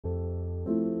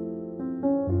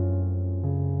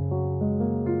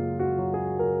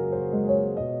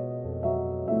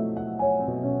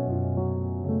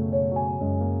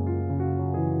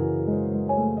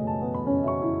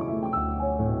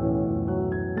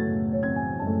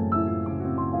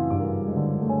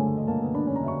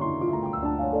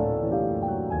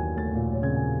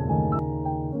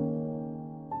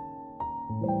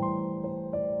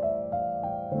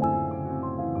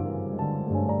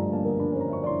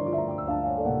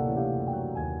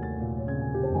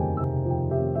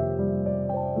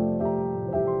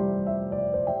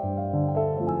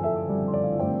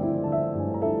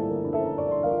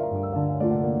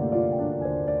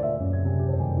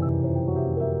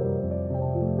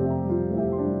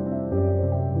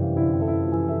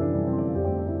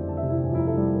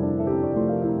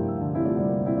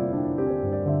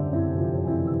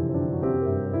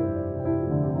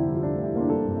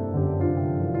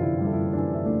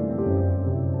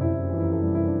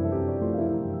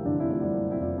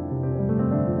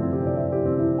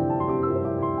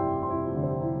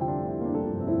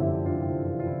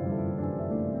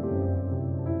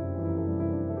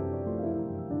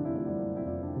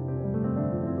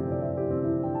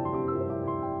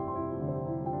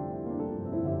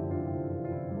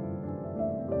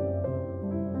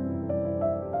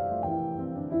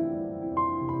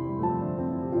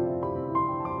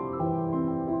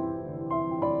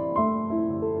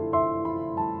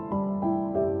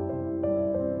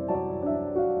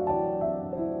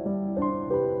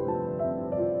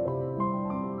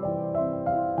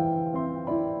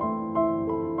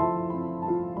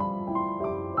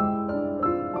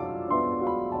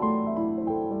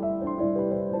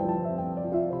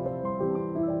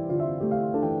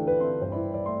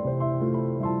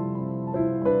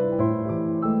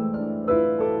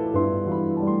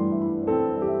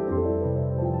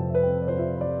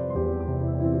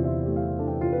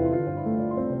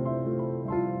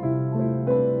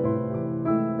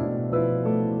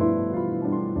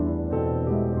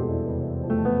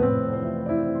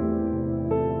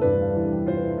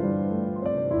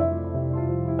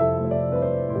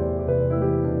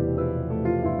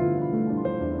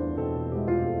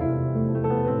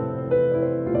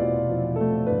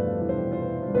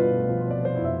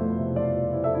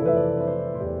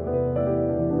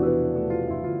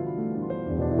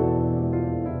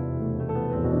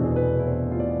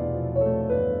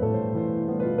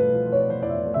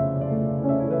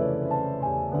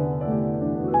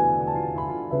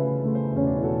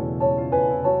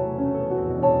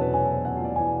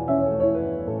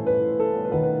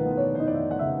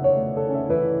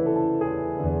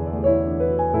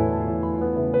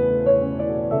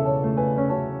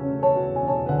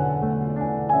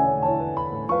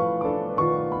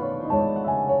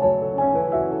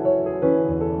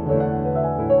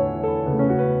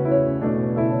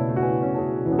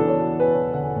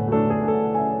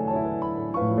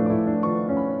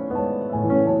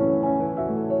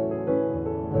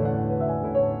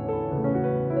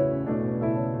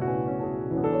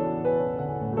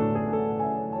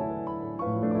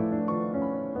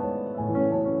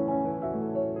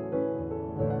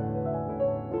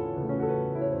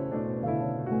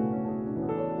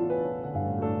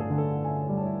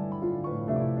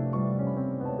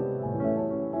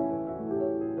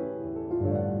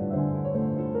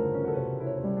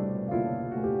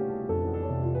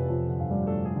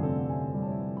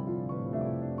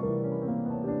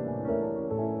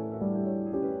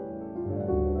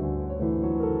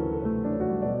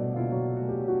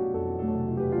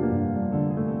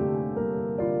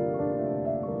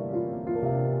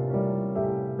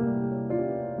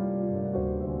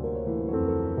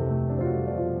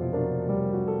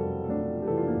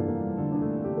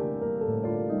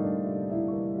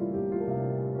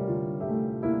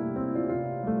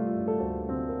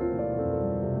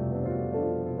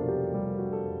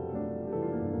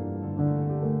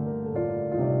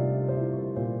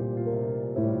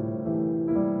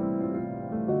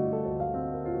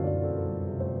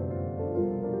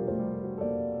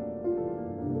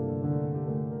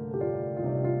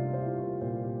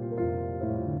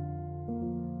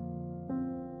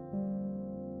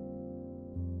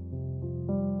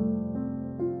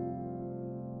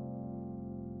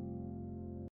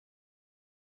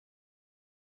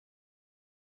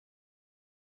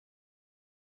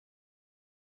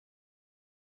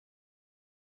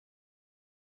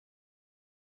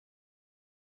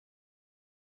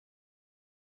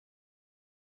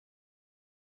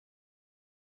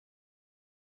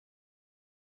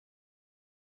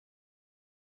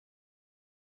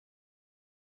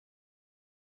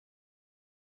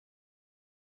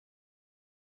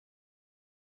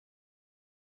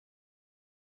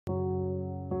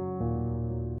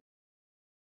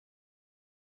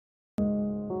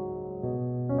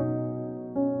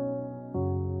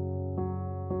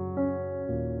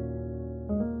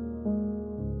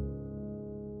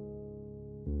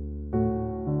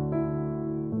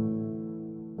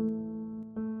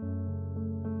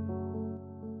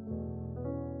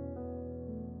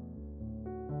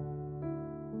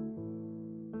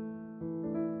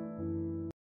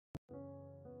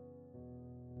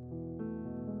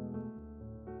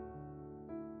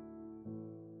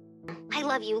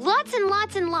love you. Lots and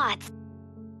lots and lots.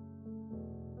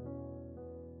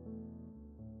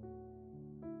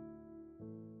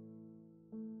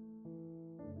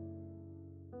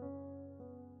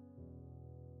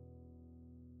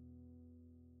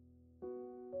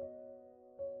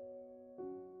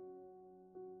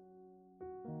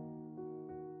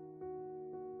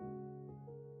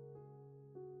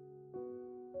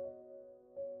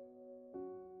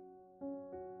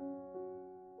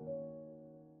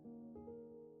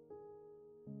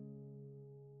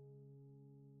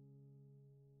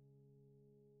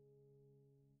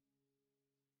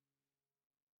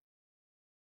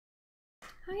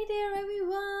 Hi there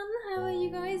everyone, how are you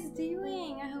guys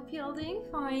doing? I hope you're all doing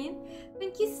fine.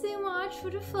 Thank you so much for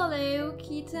the follow,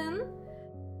 Keaton.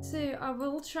 So I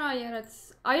will try it.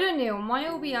 I don't know, my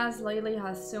OBS lately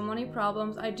has so many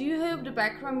problems. I do hope the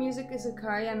background music is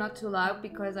okay and not too loud,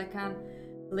 because I can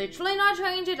literally not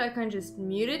change it. I can just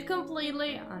mute it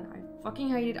completely and I fucking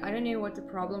hate it. I don't know what the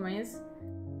problem is.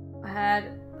 I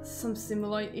had some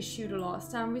similar issue the last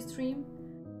time we streamed.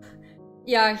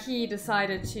 Yeah, he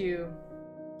decided to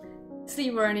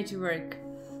see where I need to work.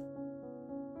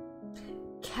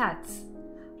 Cats.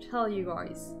 I'll tell you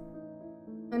guys.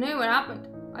 I know what happened.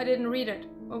 I didn't read it.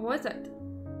 What was it?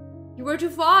 You were too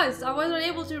fast. I wasn't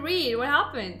able to read. What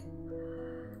happened?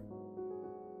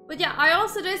 But yeah, I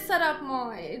also just set up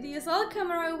my DSL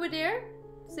camera over there.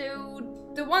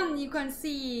 So the one you can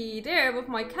see there with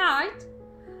my cat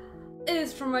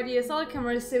is from my DSL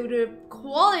camera. So the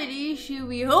quality should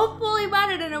be hopefully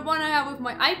better than the one I had with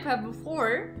my iPad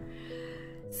before.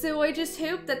 So I just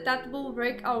hope that that will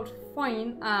work out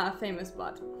fine. Famous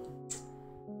blood.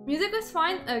 Music is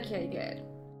fine? Okay, good.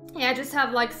 Yeah, I just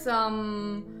have like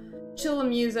some chill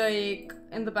music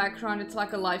in the background. It's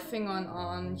like a live thing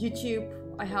on YouTube.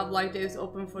 I have like those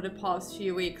open for the past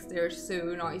few weeks. They're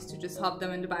so nice to just have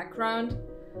them in the background.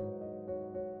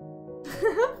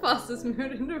 Fastest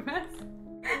mode in the rest.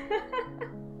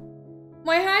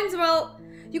 My hands, well,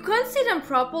 you can't see them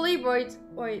properly. Wait.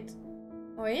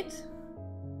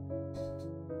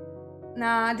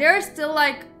 Nah, they're still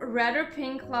like red or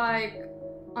pink, like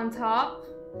on top.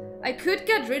 I could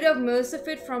get rid of most of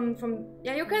it from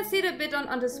yeah, you can see it a bit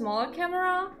on the smaller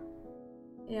camera.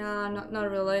 Yeah,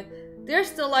 not really. They're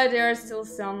still like, there's still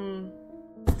some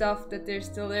stuff that they're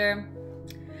still there.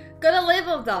 Gotta live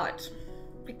with that,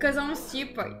 because I'm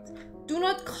stupid. Do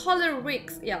not color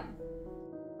wigs. Yeah.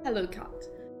 Hello, cat.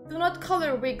 Do not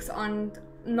color wigs on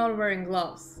not wearing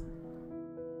gloves.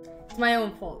 It's my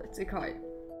own fault. It's okay.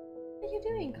 What are you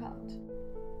doing, cat?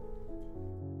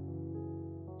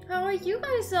 How are you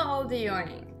guys all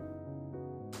doing?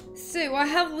 So I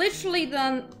have literally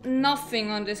done nothing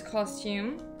on this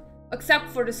costume, except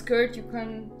for the skirt. You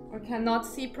can or cannot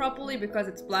see properly because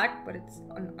it's black, but it's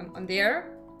on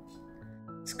there.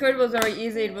 Skirt was very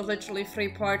easy. It was literally 3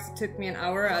 parts. It took me an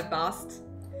hour at best.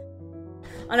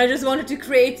 And I just wanted to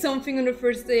create something on the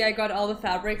first day. I got all the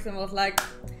fabrics and was like,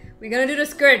 we're gonna do the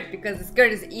skirt because the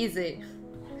skirt is easy.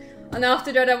 And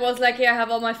after that I was like, yeah, I have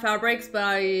all my fabrics, but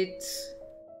I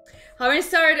haven't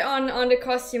started on the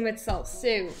costume itself.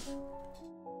 So,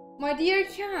 my dear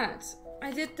cat,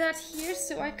 I did that here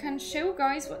so I can show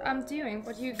guys what I'm doing,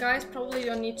 but you guys probably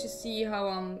don't need to see how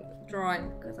I'm drawing,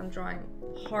 because I'm drawing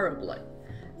horribly.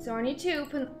 So I need to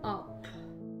open up.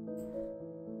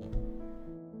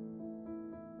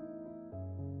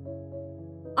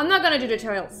 I'm not gonna do the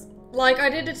tails. Like, I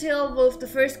did the tail with the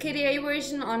first KDA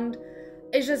version and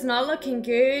it's just not looking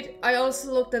good. I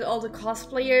also looked at all the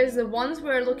cosplayers. The ones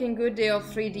were looking good, they are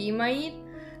 3D made.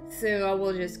 So I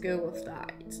will just go with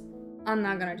that. I'm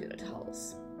not gonna do the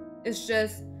tails. It's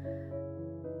just...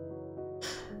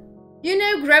 You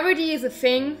know, gravity is a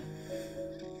thing.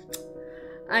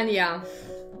 And yeah.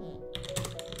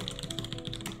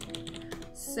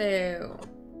 So...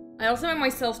 I also made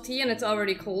myself tea and it's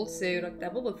already cold, so like,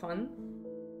 that will be fun.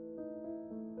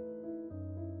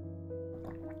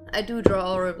 I do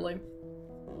draw horribly.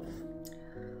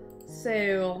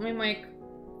 So let me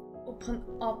open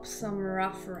up some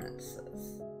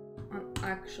references and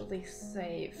actually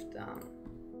save them,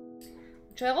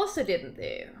 which I also didn't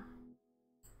do.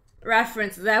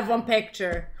 References. I have one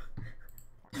picture.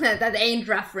 That ain't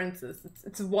references.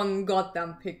 It's one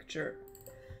goddamn picture.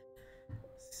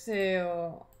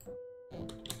 So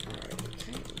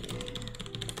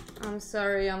I'm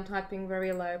sorry, I'm typing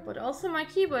very loud, but also my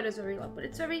keyboard is very loud, but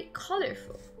it's very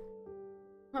colorful.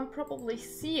 You can't probably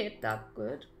see it that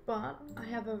good, but I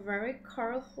have a very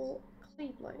colorful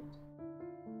keyblade.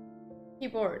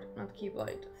 Keyboard, not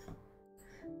keyblade.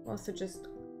 Also just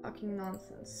fucking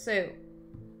nonsense. So,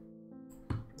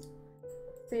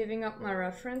 saving up my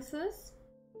references.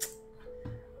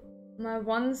 my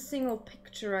one single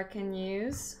picture I can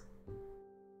use.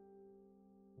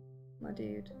 My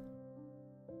dude.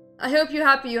 I hope you're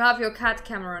happy you have your cat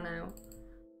camera now.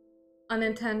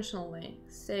 Unintentionally.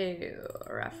 So,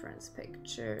 reference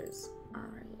pictures.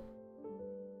 Alright.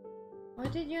 Why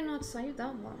did you not save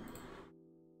that one?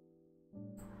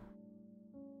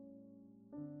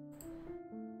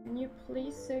 Can you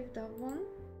please save that one?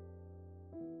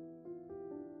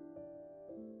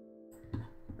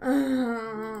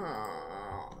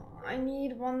 I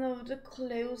need one of the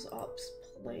close-ups,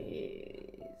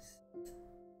 please.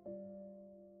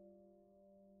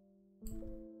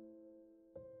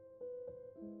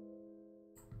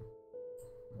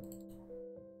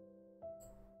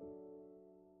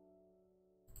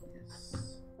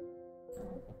 Yes.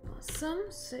 Awesome.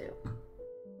 So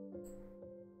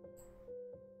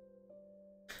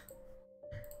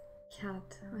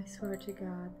cat, I swear to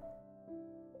God.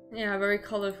 Yeah, very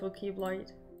colorful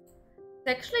keyblade. It's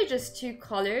actually just two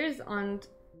colors and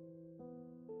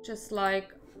just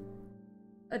like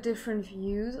a different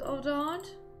views of that.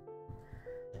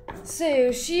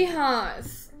 So she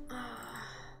has.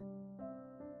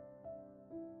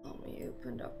 Let me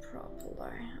open that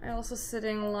properly. I also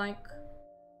sitting like.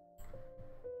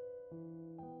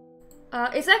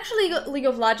 It's actually League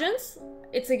of Legends.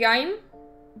 It's a game,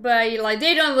 but like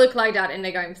they don't look like that in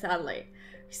the game, sadly.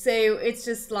 So it's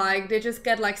just like they just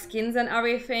get like skins and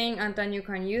everything, and then you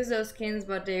can use those skins,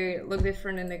 but they look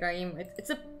different in the game. It's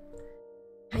a.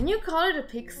 Can you call it a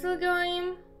pixel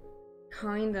game?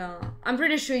 Kinda. I'm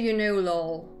pretty sure you know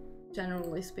LOL,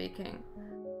 generally speaking.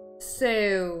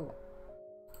 So,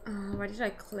 why did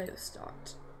I close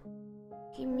that?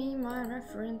 Give me my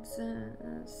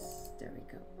references. There we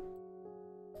go.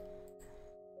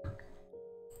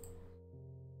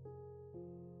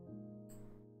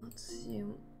 Let's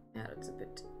zoom. Yeah, that's a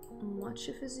bit much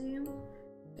of a zoom.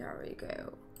 There we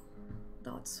go.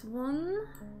 That's one.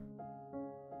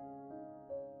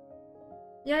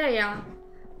 Yeah.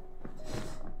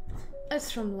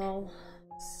 It's from LOL.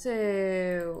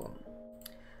 So,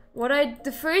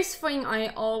 the first thing I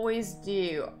always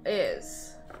do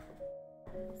is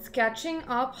sketching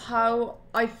up how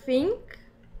I think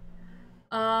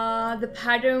the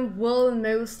pattern will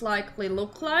most likely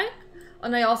look like.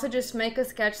 And I also just make a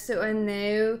sketch so I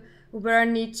know where I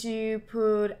need to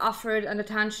put effort and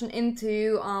attention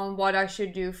into what I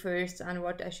should do first and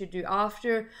what I should do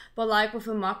after. But like with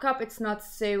a mock-up, it's not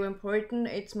so important.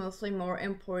 It's mostly more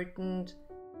important.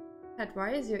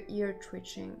 Why is your ear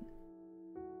twitching?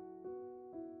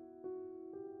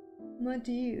 My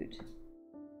dude.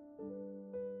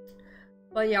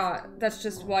 But yeah, that's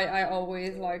just why I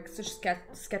always like to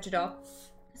sketch it up.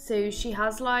 So she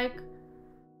has like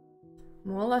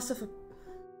more or less of a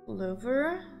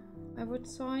pullover, I would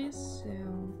say, so.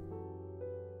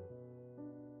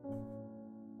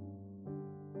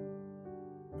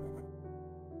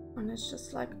 And it's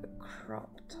just like a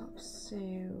crop top, so.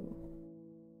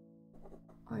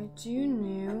 I do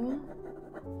know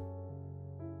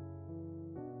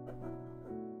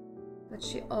that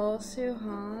she also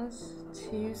has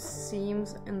two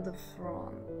seams in the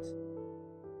front.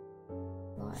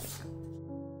 Like,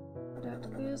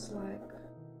 that goes like.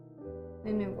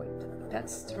 No, wait,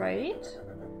 that's straight.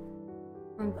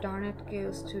 And then it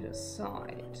goes to the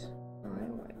side.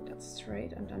 Oh, wait, that's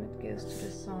straight, and then it goes to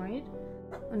the side.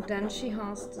 And then she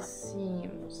has the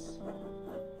seams.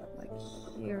 Like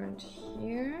here and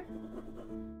here.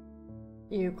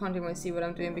 You can't even see what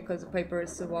I'm doing because the paper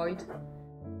is so wide.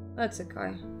 That's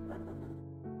okay.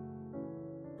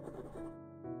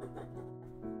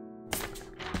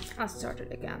 I'll start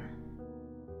it again.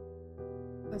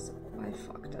 Because I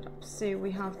fucked it up. So we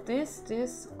have this,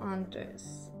 this, and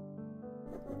this.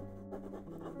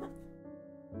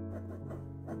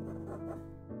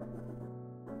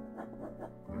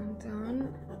 And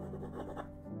then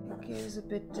it goes a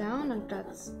bit down, and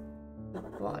that's the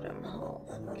bottom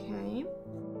half, okay?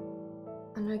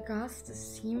 And I guess the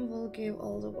seam will go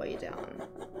all the way down.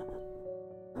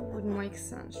 That wouldn't make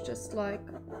sense, just like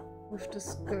with the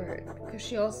skirt, because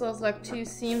she also has like two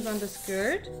seams on the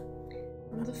skirt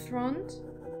on the front.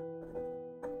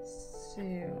 So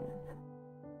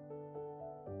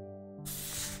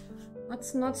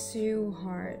that's not so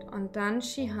hard. And then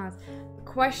she has, the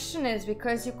question is,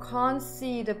 because you can't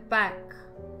see the back,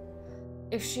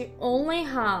 if she only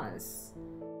has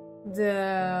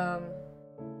the,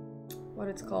 what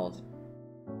it's called,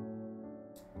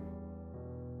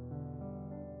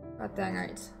 god dang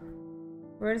it,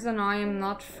 where's an I am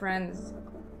not friends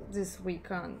this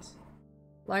weekend,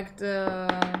 like the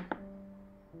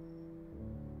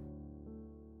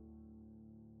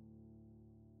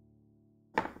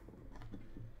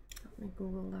me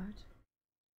Google that.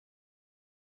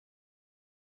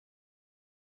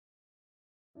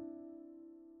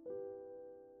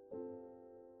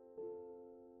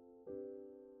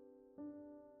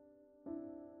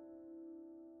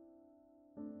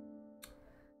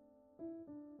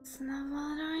 It's not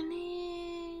what I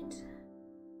need.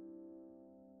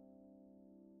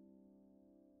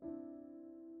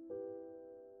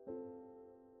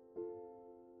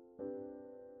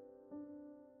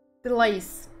 The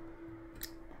lace.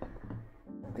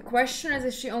 The question is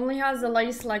if she only has the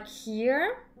lace like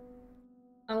here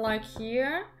and like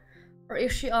here, or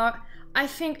if she are. I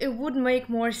think it would make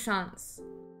more sense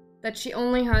that she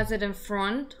only has it in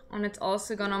front, and it's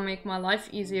also gonna make my life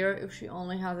easier if she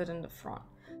only has it in the front.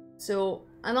 So,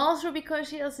 and also because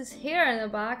she has this hair in the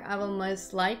back, I will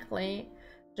most likely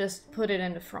just put it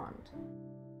in the front.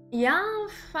 Yeah,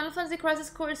 Final Fantasy Crisis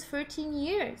Core is 13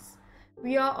 years.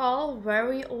 We are all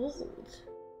very old.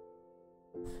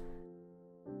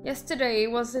 Yesterday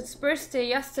was its birthday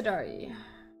yesterday.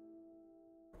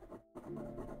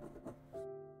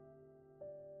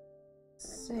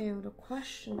 So the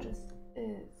question just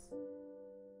is...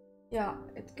 Yeah,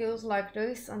 it goes like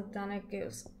this and then it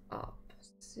goes up.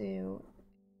 So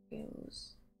it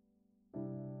goes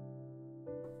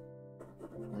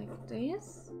like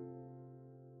this.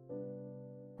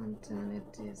 And then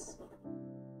it is...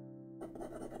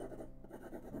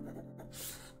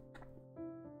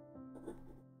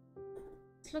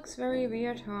 This looks very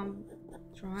weird how I'm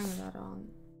drawing that on.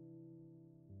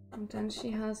 And then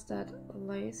she has that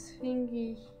lace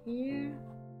thingy here.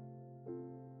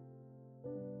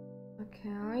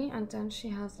 Okay, and then she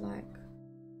has like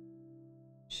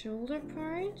shoulder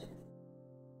part.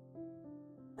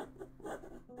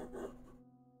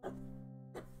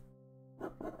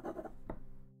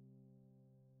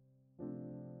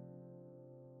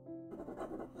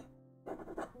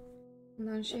 And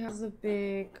then she has a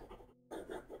big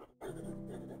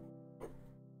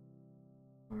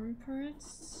arm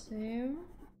parts, so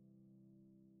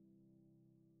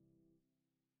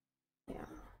yeah.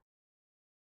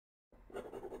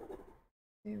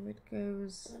 So it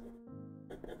goes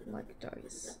like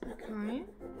this, okay?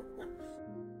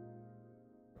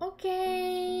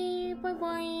 Okay, bye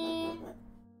bye.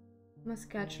 My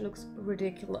sketch looks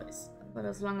ridiculous, but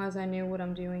as long as I know what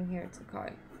I'm doing here, it's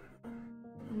okay.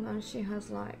 And then she has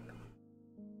like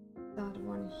that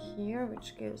one here,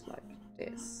 which goes like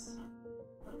this.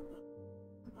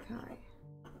 Okay.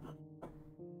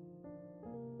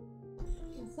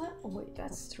 Is that? Oh wait,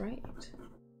 that's straight.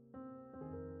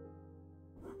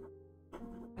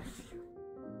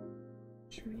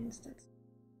 Which means that's...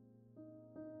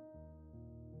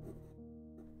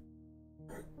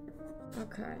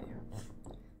 Okay.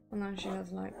 And then she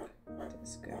has like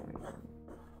this going on.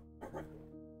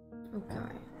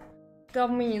 Okay. That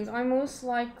means I'm most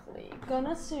likely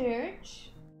gonna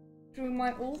search through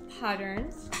my old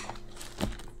patterns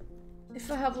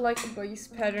if I have like a base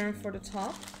pattern for the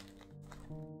top.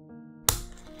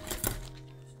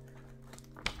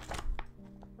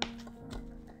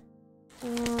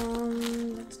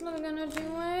 That's not gonna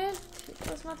do it.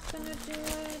 That's not gonna do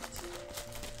it.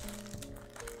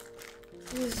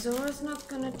 Zora's not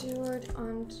gonna do it,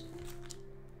 and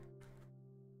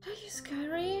are you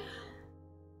scary?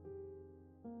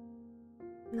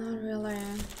 Not really.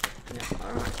 No,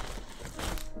 alright.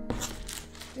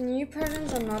 The new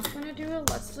patterns are not gonna do it.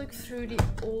 Let's look through the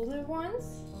older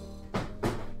ones.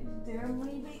 If there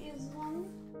maybe is one.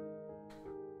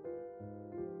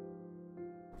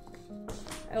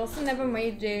 I also never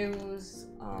made those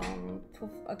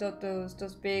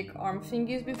those big arm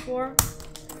thingies before.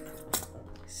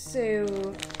 So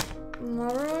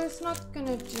Maru is not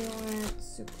gonna do it.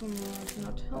 Sukuma is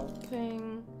not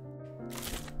helping.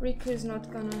 Rika is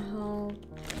not gonna help.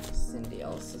 Cindy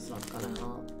also is not gonna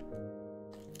help.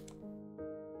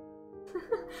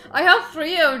 I have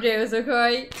 3 of those,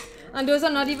 okay? And those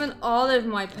are not even all of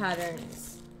my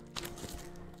patterns.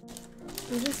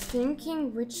 I'm just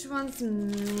thinking which ones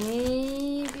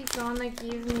maybe gonna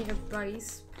give me a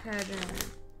base pattern.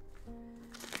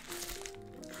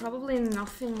 Probably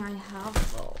nothing I have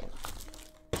though.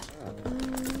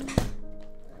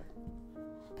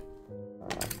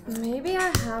 Maybe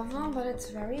I have one, but it's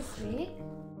very big.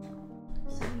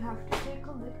 So we have to take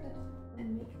a look at it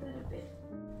and make that a bit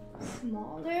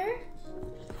smaller.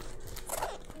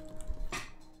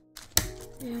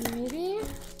 And maybe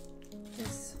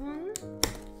this one.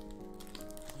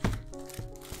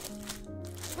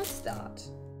 What's that?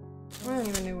 I don't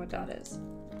even know what that is.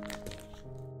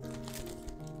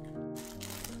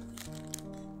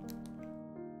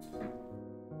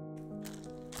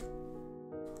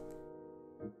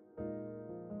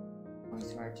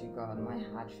 swear to God, my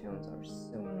headphones are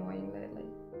so annoying lately.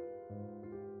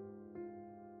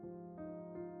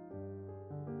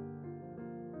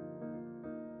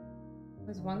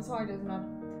 Because one side is not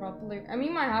properly... I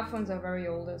mean, my headphones are very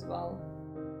old as well.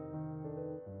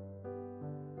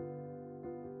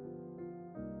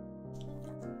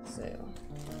 So...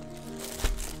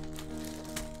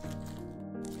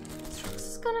 Is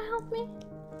this gonna help me?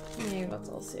 No, that's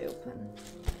also open.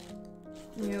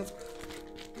 Nope.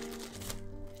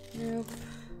 Nope.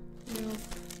 Nope.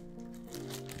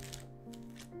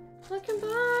 Looking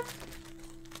back.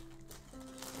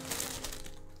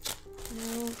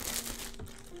 Nope.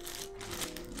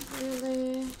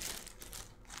 Really?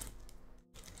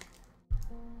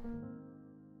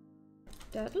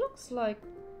 That looks like...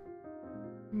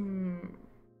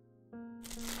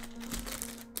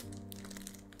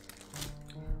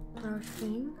 I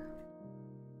think...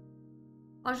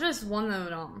 I'll just one of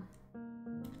them.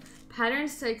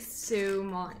 Patterns take so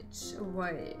much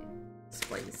away,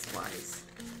 space-wise.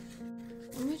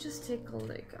 Let me just take a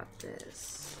look at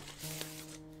this.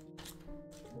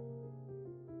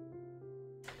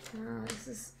 This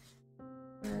is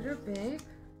rather big.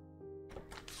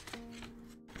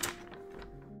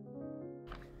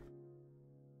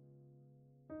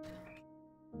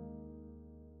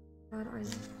 But I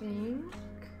think...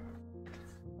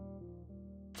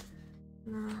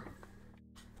 Nah.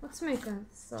 Let's make a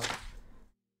so.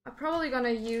 I'm probably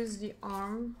gonna use the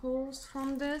armholes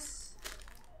from this.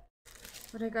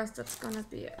 But I guess that's gonna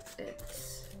be it.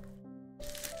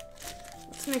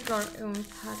 Let's make our own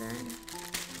pattern.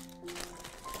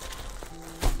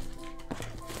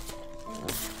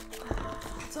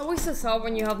 It's always so sad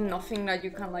when you have nothing that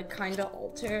you can like kinda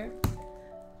alter.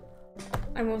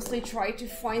 I mostly try to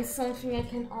find something I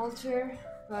can alter,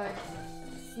 but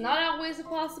it's not always a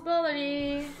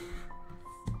possibility.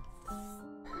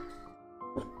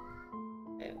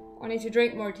 I need to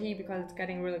drink more tea because it's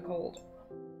getting really cold.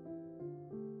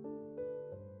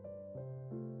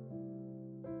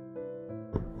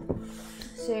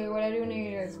 So what I do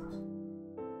need is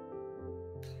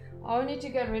I need to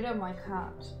get rid of my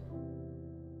cat.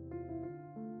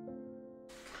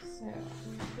 So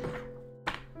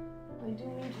I do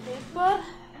need paper.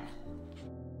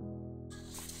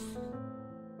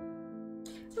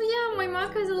 Oh yeah, my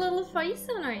marker has a little face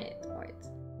on it. Wait.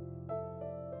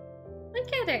 Look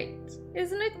at it.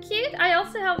 Isn't it cute? I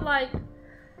also have like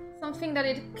something that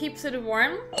it keeps it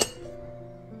warm.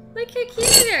 Look how cute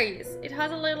it is. It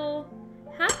has a little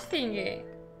hat thingy.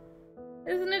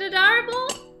 Isn't it adorable?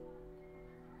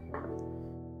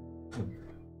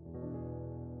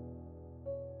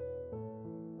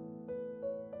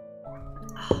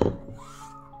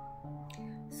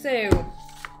 So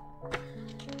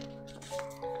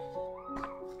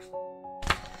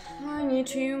I need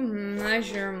to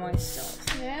measure myself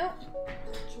now,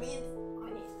 which means I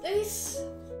need this.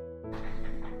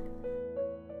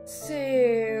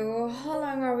 So how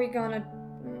long are we gonna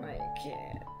make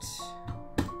it?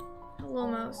 Hello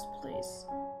mouse, please.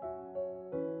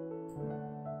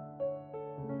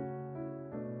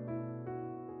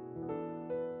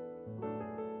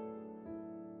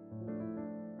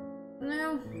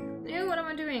 No, what am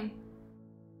I doing?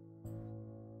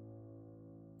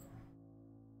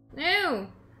 No!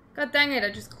 God dang it, I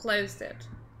just closed it.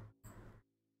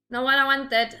 Not what I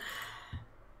wanted.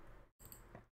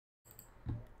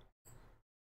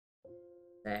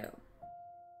 So.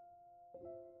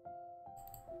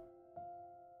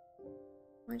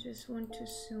 I just want to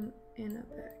zoom in a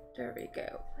bit. There we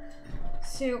go.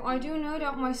 So I do know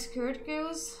that my skirt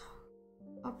goes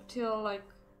up till like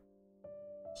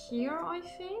here, I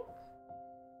think.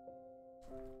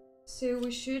 So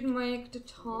we should make the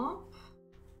top.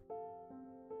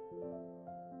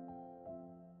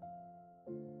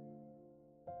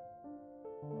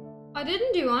 I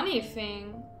didn't do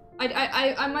anything.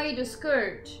 I made a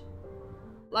skirt.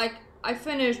 Like, I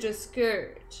finished a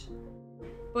skirt.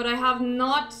 But I have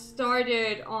not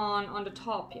started on the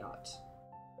top yet.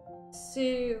 So,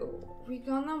 we're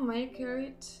gonna make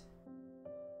it...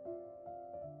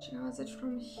 Is it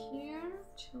from here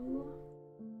to...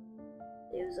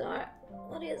 Use that.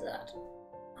 What is that?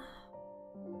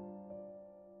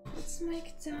 Let's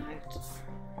make that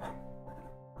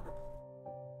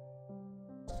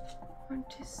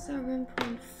 27.5.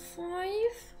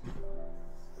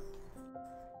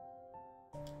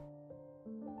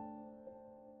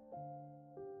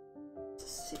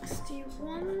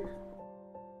 $61.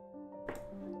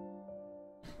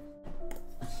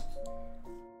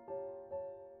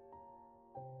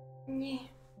 Yeah,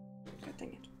 God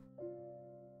dang it.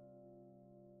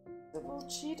 Double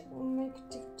cheat will make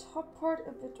the top part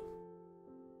a bit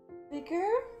bigger.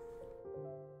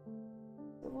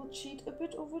 I will cheat a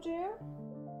bit over there.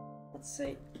 Let's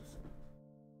say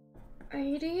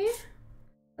 80.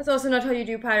 That's also not how you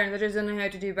do patterns. I just don't know how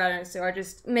to do patterns, so I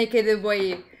just make it the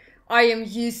way I am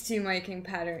used to making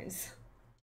patterns.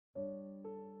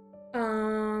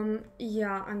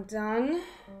 Yeah, and then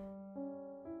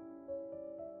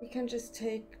we can just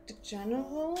take the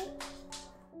general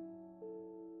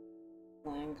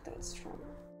length. That's from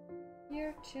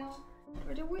here till,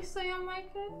 where did we say I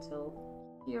make it? Till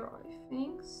here, I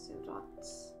think. So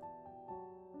that's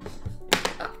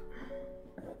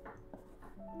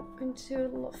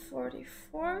until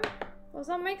 44. Does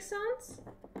that make sense?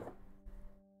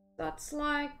 That's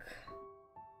like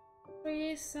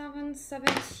 3, 7,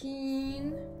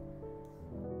 17.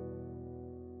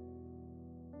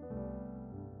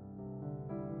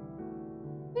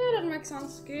 Yeah, that makes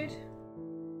sense. Good.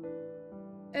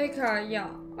 Okay, yeah,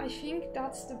 I think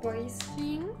that's the base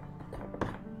thing.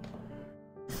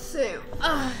 So,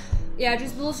 yeah,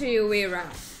 just bullshit your way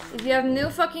around. If you have no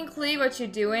fucking clue what you're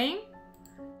doing,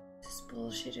 just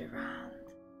bullshit around.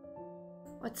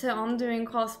 What's it? I'm doing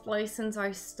cosplay since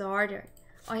I started.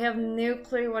 I have no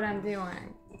clue what I'm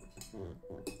doing.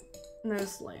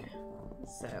 Mostly.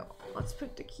 So, let's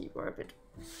put the keyboard a bit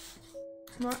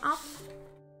more up.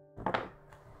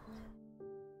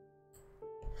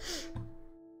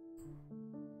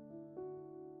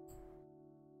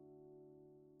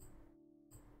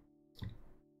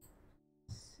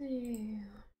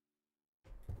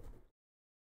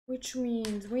 Which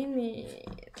means we need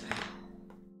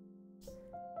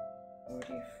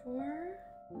 44.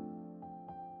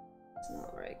 It's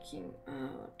not working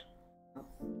out.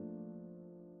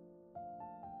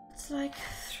 It's like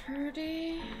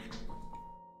 30.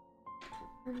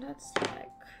 And that's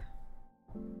like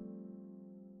 40.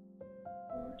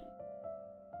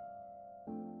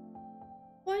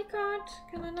 Why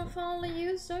can I not finally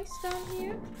use dice down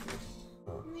here? I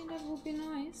mean, that would be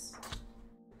nice.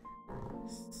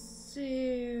 So, I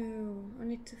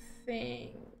need to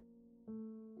think.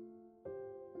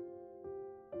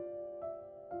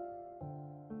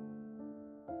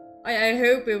 I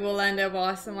hope it will end up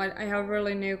awesome. I have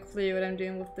really no clue what I'm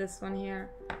doing with this one here.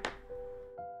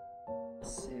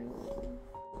 So,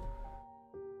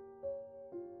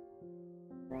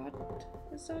 what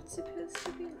is that supposed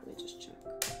to be? Let me just check.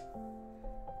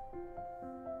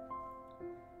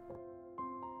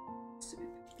 It's a bit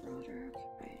broader, okay.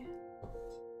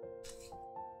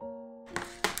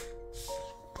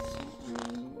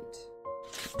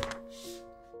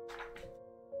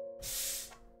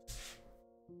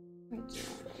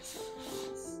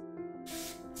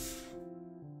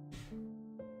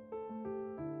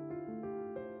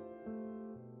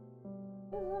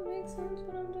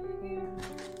 What I'm doing here.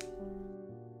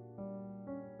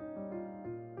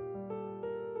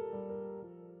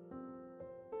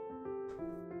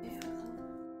 Yeah.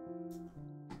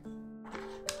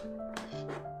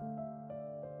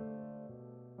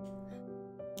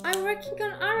 I'm working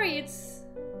on Ahri. It's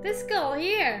this girl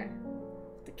here.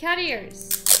 The cat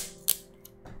ears.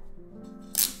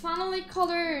 I finally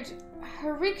colored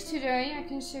her rig today. I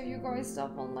can show you guys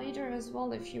that one later as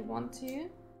well if you want to.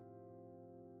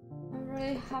 I'm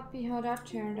really happy how that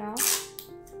turned out.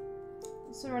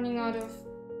 Also running out of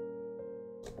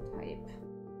type.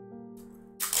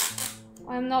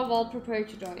 I'm not well prepared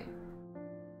today.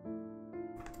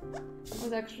 I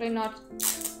was actually not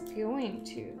going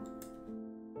to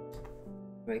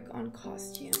break on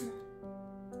costume.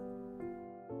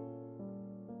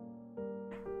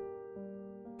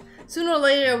 Sooner or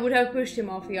later I would have pushed him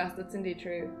off, yes, that's indeed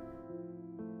true.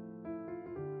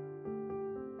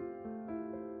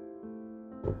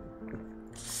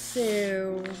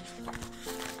 So,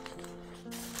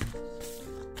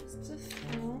 what's the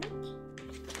font?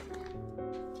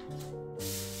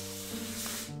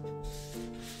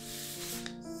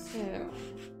 So,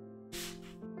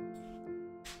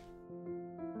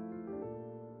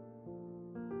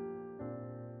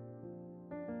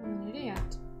 I'm an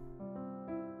idiot.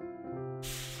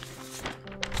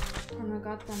 Oh my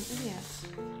god, I'm an idiot.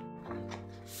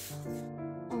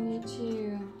 I need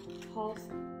to half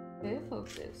both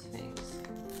of these things.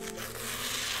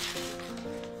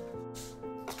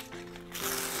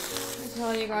 I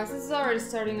tell you guys, this is already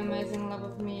starting amazing love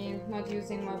of me not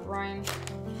using my brain.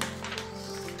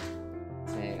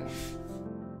 So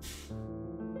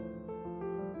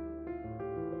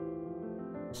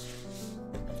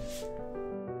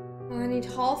I need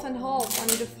half and half. I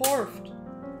need a fourth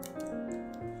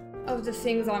of the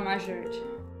things I measured.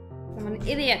 I'm an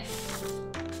idiot.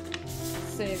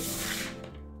 So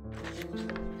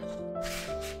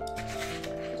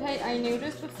I I knew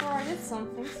this before I did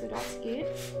something, so that's good.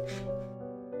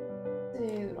 So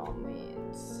that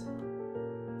means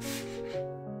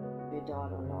we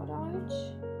dot on dot out.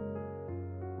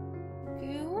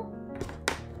 Go.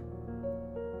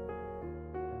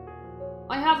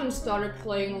 I haven't started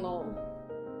playing LOL.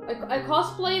 I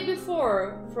cosplayed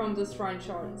before from this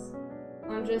franchise.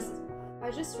 I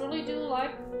just really do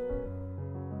like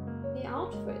the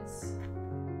outfits.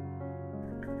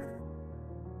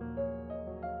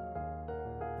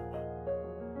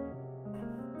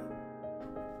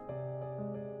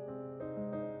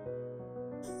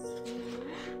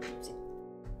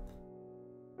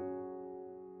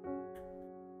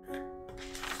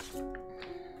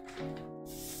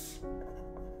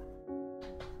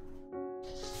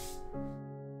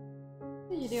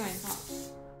 What are you doing, Pop?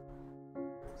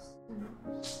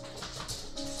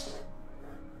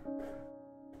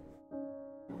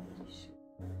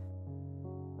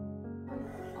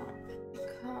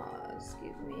 Because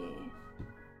give me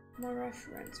my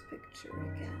reference picture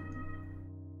again.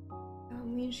 I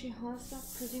mean, she has that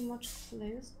pretty much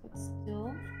close, but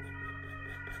still.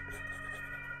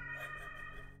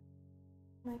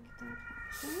 Like that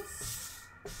happens.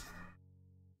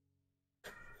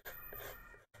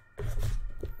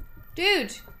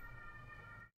 Dude!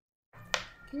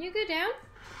 Can you go down?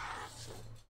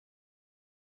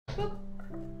 Boop.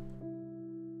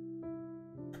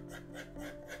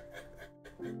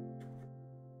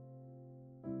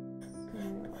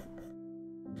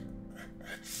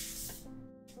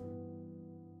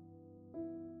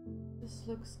 This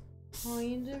looks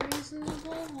kinda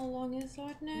reasonable. How long is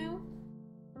that now?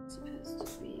 It's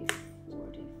supposed to be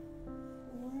 44.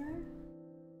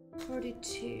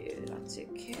 42, that's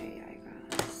okay, I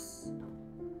guess. Yeah.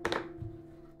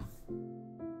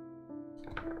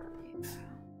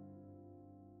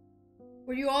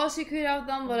 What you also could have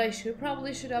done, what I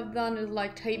probably should have done, is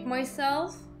like tape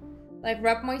myself, like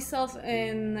wrap myself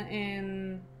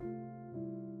in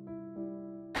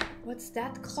what's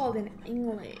that called in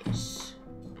English?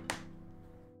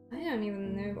 I don't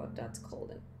even know what that's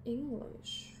called in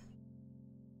English.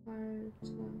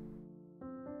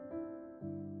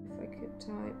 If I could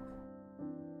type.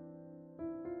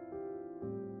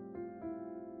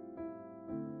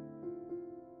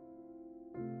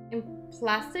 In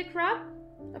plastic wrap,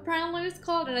 apparently it's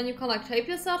called, and then you can like tape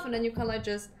yourself, and then you can like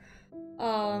just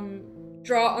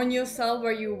draw on yourself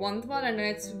where you want one, and then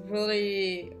it's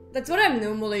really, that's what I'm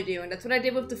normally doing. That's what I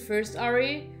did with the first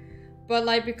Ahri, but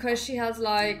like because she has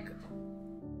like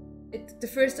the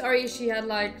first Ahri, she had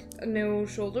like no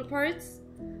shoulder parts,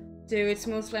 so it's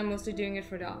mostly I'm mostly doing it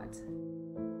for that.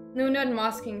 No, not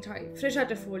masking type.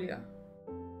 Frischhaltefolie.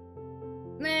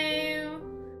 No.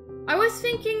 I was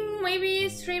thinking maybe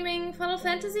streaming Final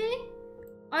Fantasy?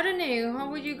 I don't know, how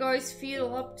would you guys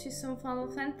feel up to some Final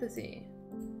Fantasy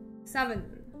 7?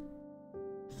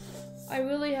 I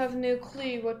really have no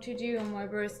clue what to do on my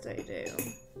birthday though.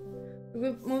 We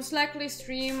will most likely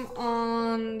stream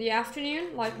on the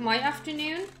afternoon, like my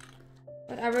afternoon.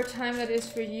 Whatever time that is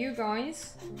for you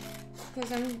guys.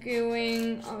 Because I'm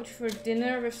going out for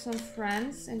dinner with some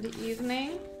friends in the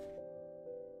evening.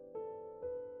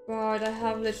 But I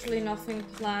have literally nothing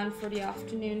planned for the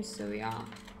afternoon, so yeah.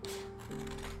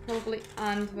 Probably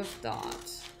end with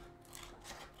that.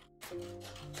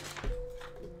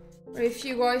 Or if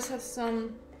you guys have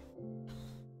some...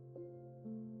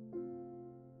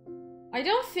 I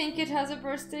don't think it has a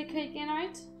birthday cake in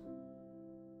it.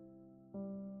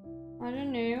 I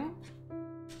don't know.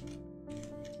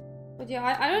 But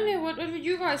yeah, I don't know, what would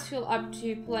you guys feel up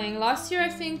to playing? Last year I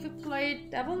think we played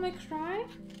Devil May Cry,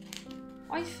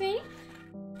 I think.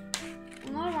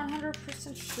 I'm not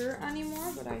 100% sure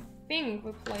anymore, but I think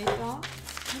we played that.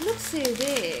 It looks so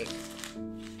big.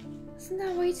 Isn't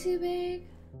that way too big?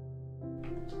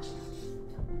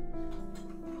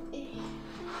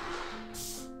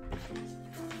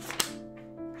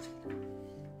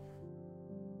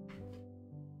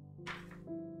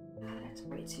 That's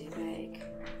way too big.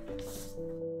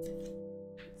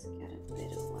 Let's get a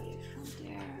bit away from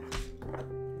there.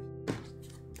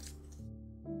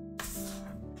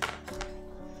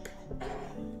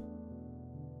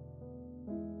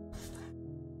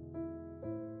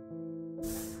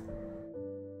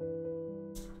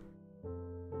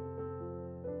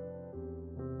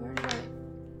 Where did I...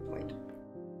 Wait.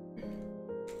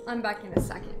 I'm back in a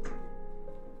second.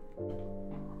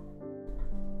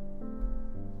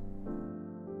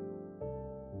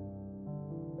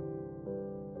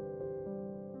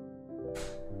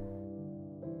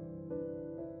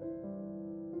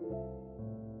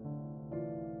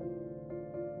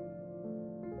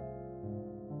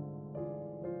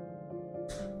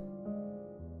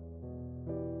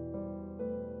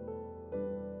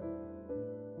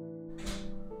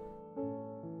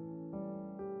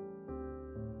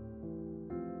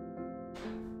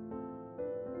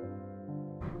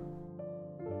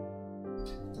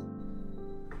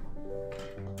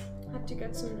 to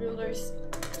get some rulers.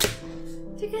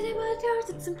 To get about art,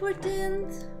 it's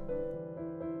important.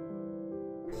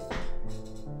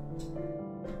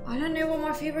 I don't know what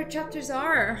my favorite chapters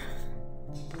are.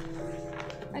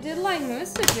 I did like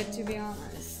most of it, to be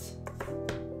honest.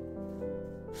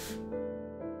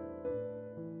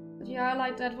 But yeah,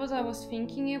 like that was I was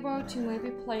thinking about to maybe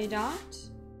play that.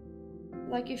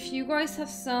 Like if you guys have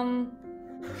some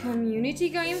community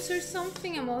games or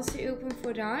something, I'm also open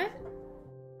for that.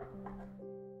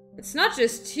 It's not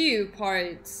just 2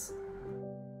 parts.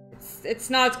 It's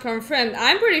not confirmed.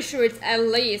 I'm pretty sure it's at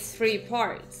least 3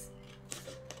 parts.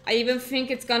 I even think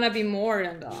it's gonna be more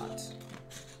than that.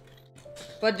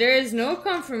 But there is no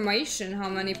confirmation how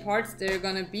many parts there are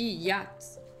gonna be yet.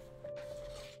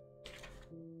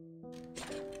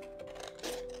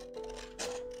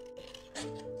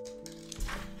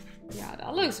 Yeah,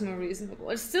 that looks more reasonable.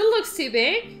 It still looks too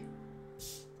big.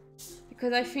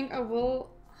 Because I think I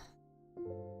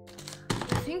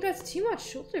think that's too much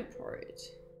shoulder part.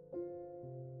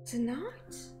 Is it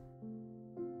not?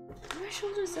 Are my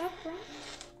shoulders up, right?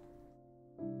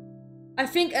 I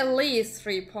think at least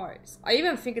 3 parts. I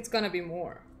even think it's gonna be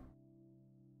more.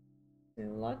 So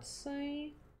let's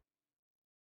say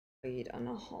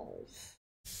 8.5.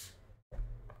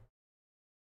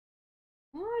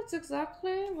 Oh, it's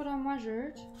exactly what I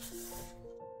measured.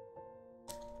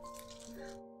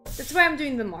 That's why I'm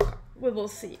doing the mock-up. We will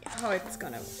see how it's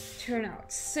gonna turn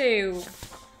out. So,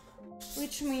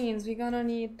 which means we're gonna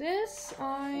need this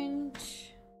and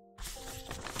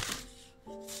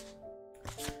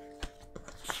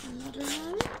another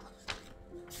one.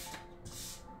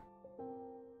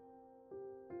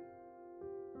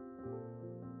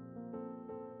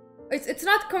 It's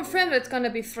not confirmed it's gonna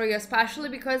be 3, especially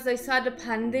because they said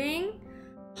depending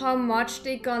how much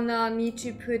they gonna need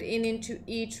to put into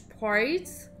each part,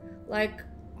 like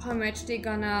how much they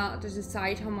gonna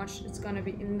decide how much it's gonna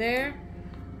be in there.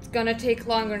 It's gonna take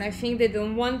longer, and I think they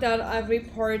don't want that every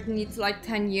part needs like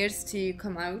 10 years to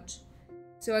come out.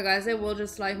 So I guess I will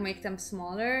just like make them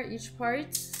smaller, each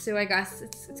part. So I guess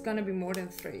it's gonna be more than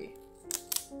 3.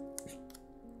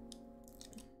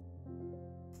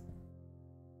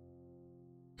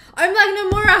 I'm like,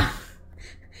 Nomura,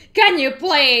 can you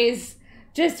please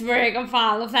just work on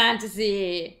Final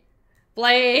Fantasy?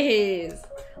 Please.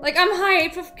 Like, I'm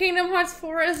hyped for Kingdom Hearts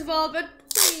 4 as well, but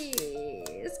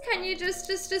please, can you just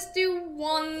do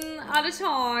one at a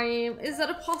time? Is that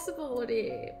a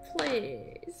possibility?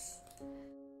 Please.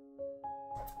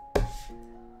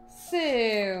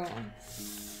 So...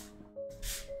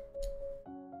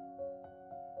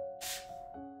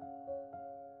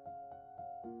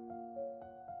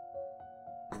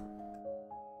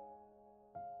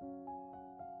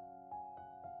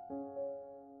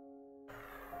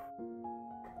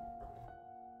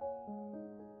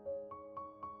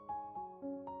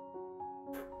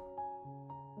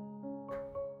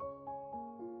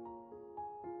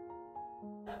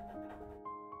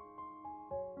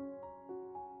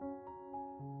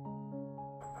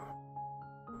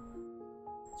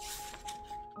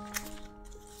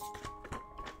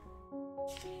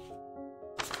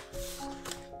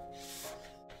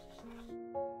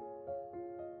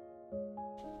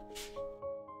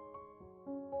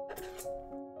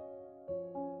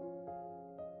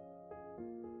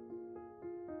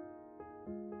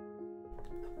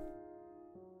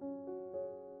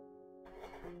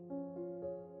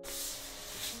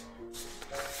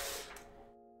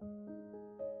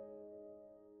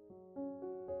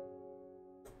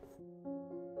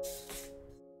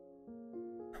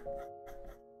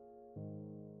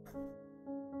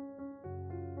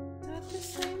 the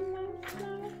same amount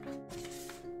now?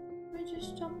 Let me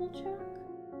just double check.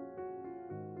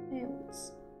 Yeah,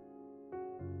 it's...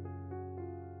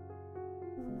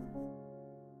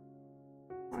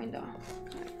 Kinda.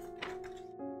 Okay.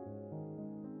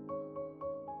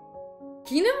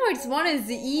 Kingdom Hearts 1 is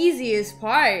the easiest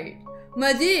part.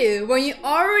 My dude, when you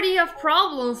already have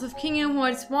problems with Kingdom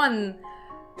Hearts 1,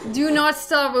 do not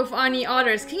start with any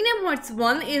others. Kingdom Hearts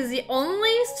 1 is the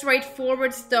only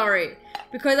straightforward story.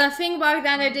 Because I think back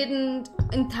then I didn't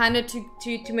intend it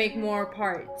to make more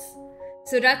parts.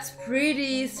 So that's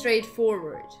pretty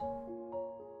straightforward.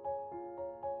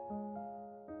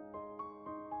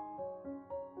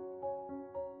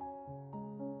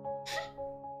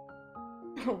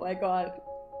 Oh my god.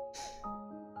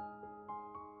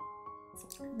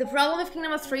 The problem with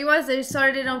Kingdom Hearts 3 was they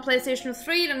started it on PlayStation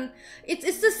 3, and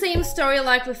it's the same story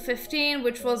like with 15,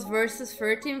 which was versus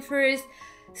 13 first.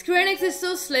 Square Enix is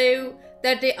so slow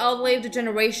that they outlived the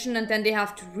generation and then they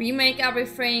have to remake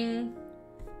everything.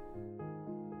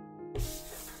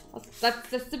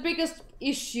 That's the biggest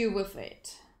issue with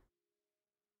it.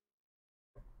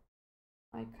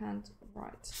 I can't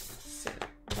write. So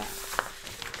that.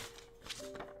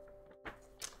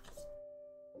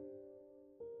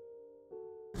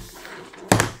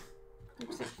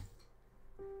 Oopsie.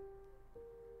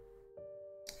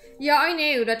 Yeah, I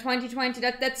know that 2020,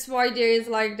 that's why there is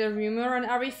like the rumor and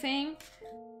everything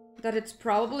that it's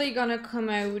probably gonna come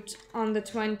out on the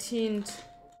 20th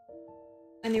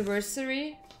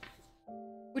anniversary,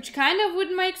 which kind of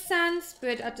would make sense,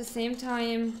 but at the same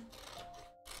time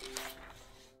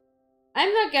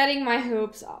I'm not getting my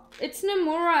hopes up. It's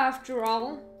Nomura after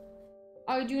all.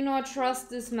 I do not trust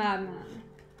this madman.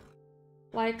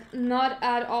 Like, not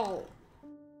at all.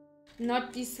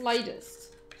 Not the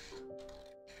slightest.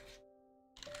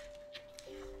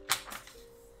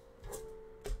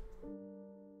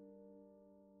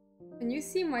 Can you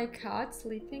see my cat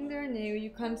sleeping there? No,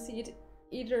 you can't see it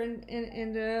either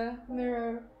in the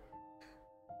mirror.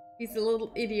 He's a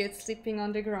little idiot sleeping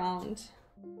on the ground.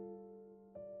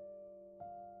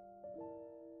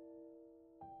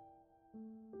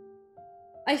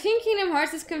 I think Kingdom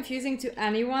Hearts is confusing to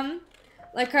anyone.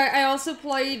 Like, I also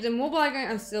played the mobile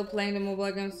game. I'm still playing the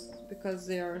mobile games because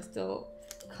they are still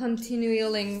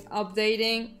continually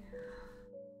updating.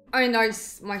 And I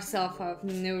myself have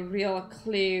no real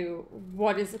clue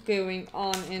what is going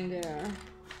on in there.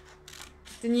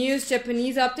 The newest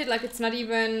Japanese update, like it's not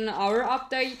even our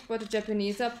update, but a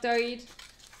Japanese update.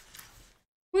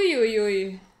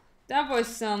 Ui. That was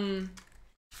some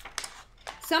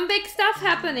big stuff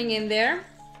happening in there.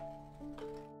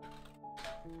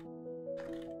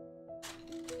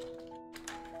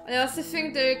 I also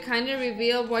think they kind of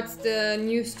reveal what's the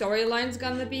new storyline's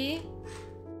gonna be.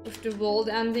 With the world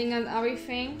ending and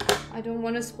everything. I don't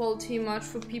want to spoil too much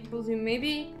for people who may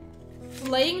be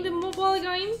playing the mobile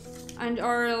game and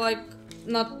are like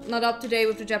not up to date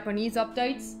with the Japanese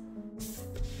updates.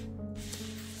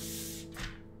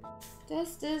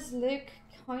 Does this look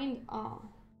kinda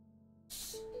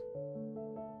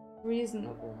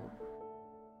reasonable?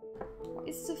 Why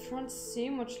is the front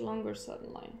so much longer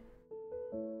suddenly?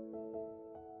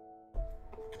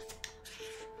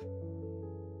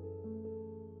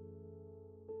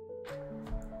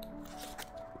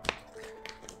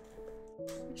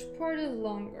 Which part is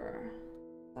longer?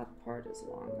 That part is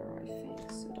longer, I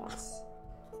think. So that's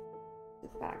the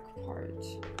back part.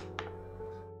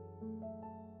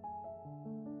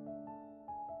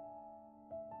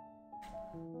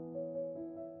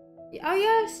 Oh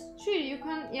yes, true. You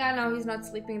can. Yeah, no, he's not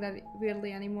sleeping that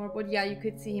weirdly anymore. But yeah, you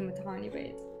could see him a tiny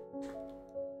bit.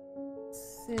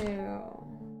 So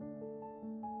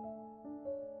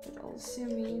it also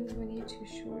means we need to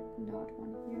shorten that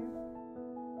one here.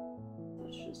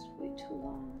 That's just way too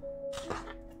long.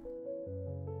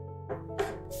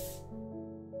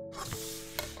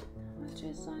 What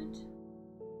is that?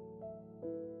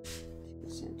 2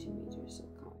 centimeters,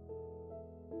 okay.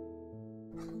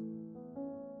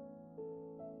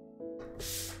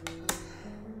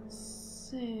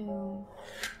 So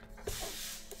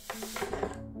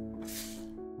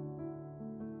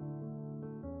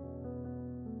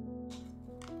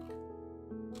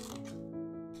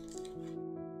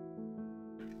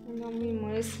and then we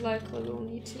most likely will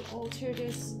need to alter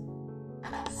this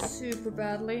super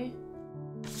badly.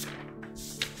 This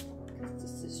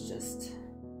is just...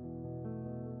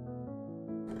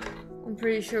 I'm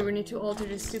pretty sure we need to alter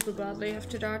this super badly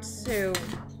after that, so...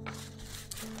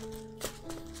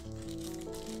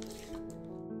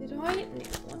 Did I? No,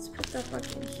 let's put that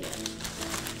back in here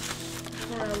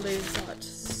before I lose that.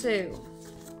 So...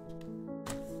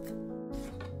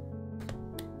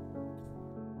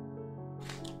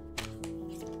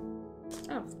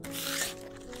 Oh.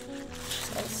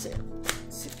 It's also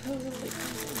supposedly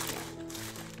comes in here.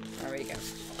 There we go.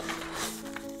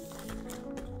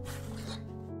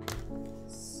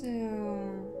 So...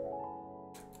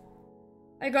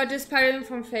 I got this pattern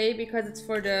from Faye because it's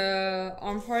for the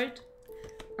arm part.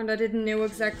 And I didn't know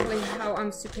exactly how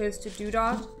I'm supposed to do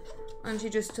that. And she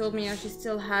just told me she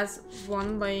still has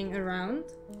one laying around.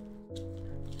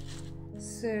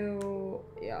 So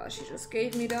yeah, she just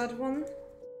gave me that one.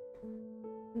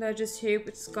 And I just hope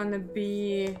it's gonna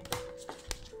be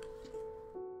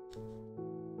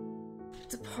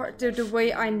the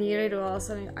way I need it, or else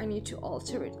I need to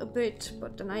alter it a bit.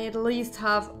 But then I at least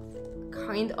have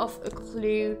kind of a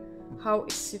clue how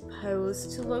it's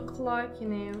supposed to look like, you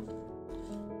know.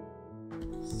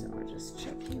 So I'm just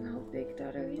checking how big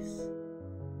that is.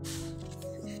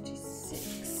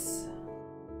 56.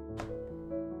 How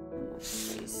much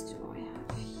space do I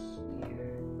have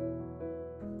here?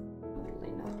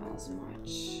 Probably not as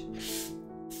much.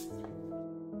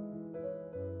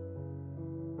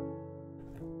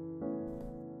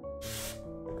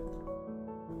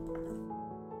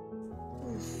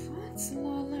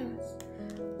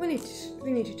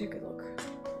 need to take a look.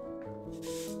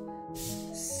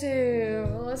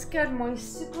 So let's get my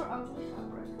super ugly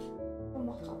fabric for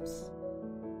mock-ups.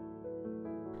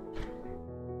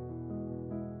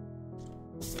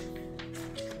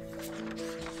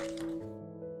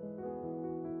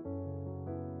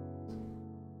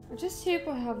 I just hope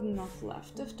I have enough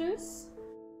left of this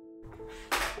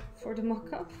for the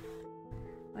mock-up.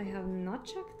 I have not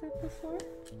checked that before.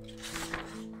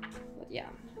 But yeah,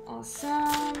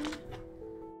 awesome.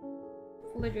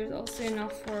 Hopefully there's also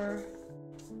enough for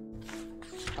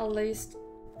at least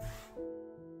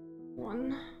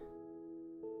one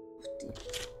of the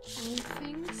own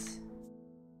things.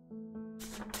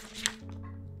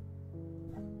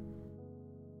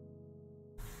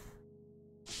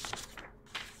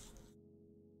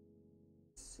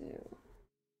 So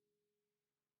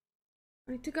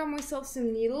I need to get myself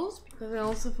some needles because I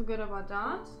also forgot about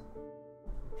that.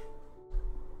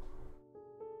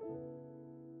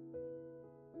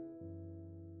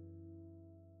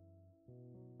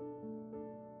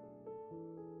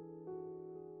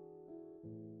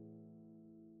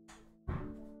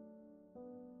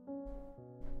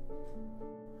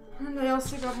 And I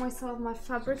also got myself my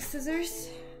fabric scissors.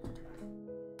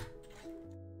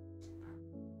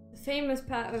 The famous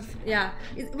part of, yeah,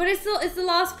 but it's the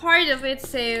last part of it,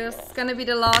 so it's gonna be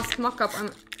the last mock-up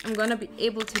I'm gonna be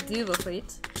able to do with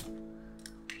it.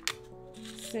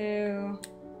 So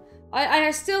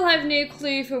I still have no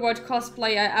clue for what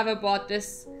cosplay I ever bought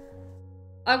this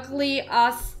ugly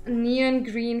ass neon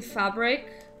green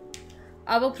fabric.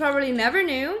 I will probably never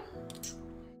know,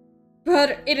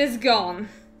 but it is gone.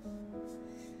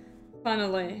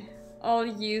 Finally, all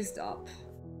used up.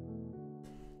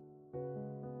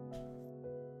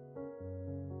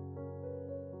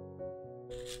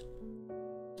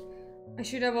 I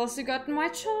should have also gotten my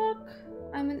chalk.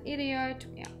 I'm an idiot.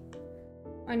 Yeah,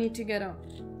 I need to get up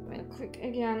real quick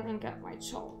again and get my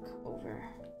chalk over.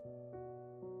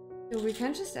 So we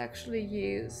can just actually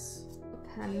use a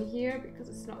pen here because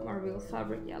it's not my real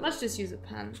fabric. Yeah, let's just use a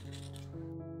pen.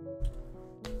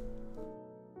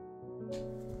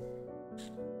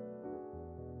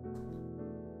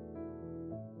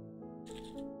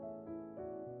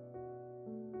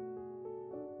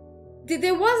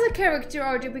 There was a character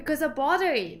order because I bought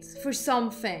it for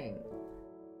something.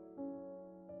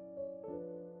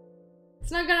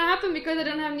 It's not gonna happen because I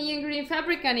don't have neon green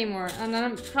fabric anymore, and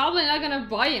I'm probably not gonna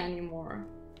buy anymore.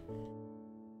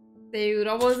 Dude,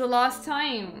 that was the last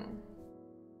time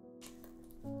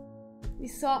we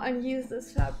saw and used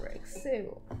this fabric,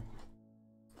 so.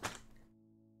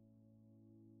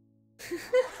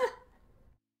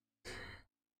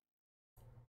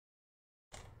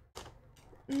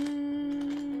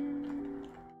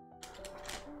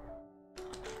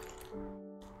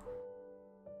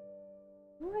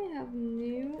 Do I have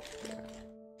new?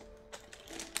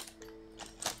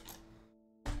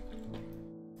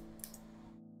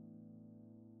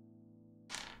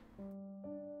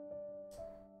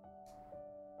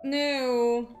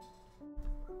 No.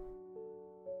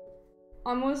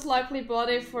 I most likely bought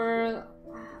it for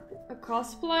a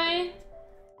cosplay,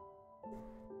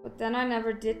 but then I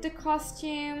never did the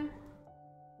costume,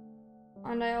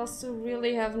 and I also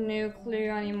really have no clue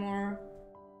anymore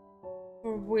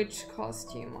for which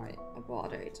costume I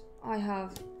bought it. I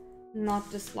have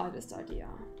not the slightest idea.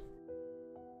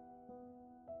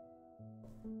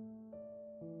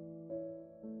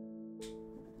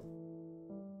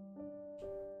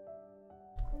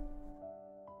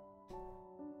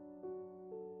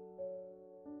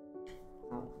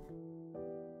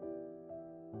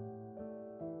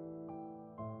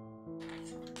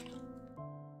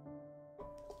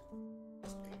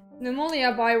 Normally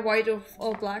I buy white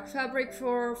or black fabric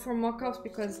for mock-ups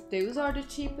because those are the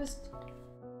cheapest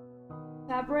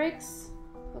fabrics,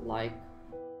 but like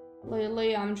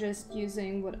lately I'm just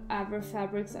using whatever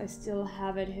fabrics I still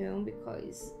have at home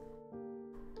because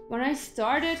when I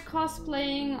started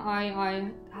cosplaying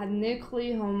I had no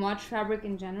clue how much fabric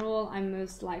in general I'm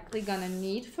most likely gonna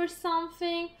need for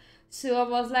something, so I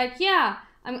was like, yeah,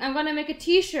 I'm gonna make a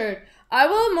t-shirt. I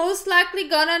will most likely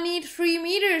gonna need 3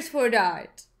 meters for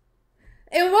that.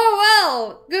 It went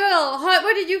well! Girl,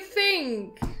 what did you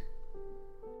think?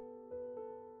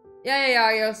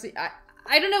 Yeah, see,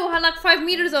 I don't know, I had like 5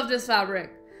 meters of this fabric.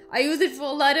 I use it for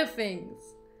a lot of things.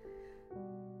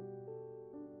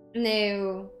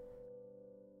 No.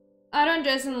 I don't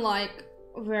just like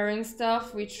wearing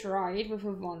stuff. We tried with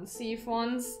a onesie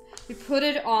once. We put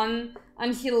it on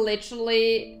and he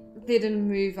literally didn't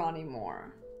move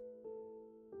anymore.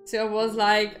 So I was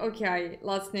like, okay,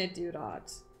 let's not do that.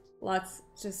 Let's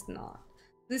just not.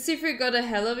 Lucifer got a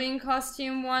Halloween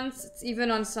costume once. It's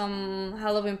even on some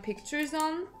Halloween pictures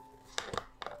on.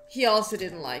 He also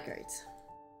didn't like it.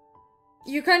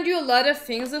 You can do a lot of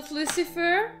things with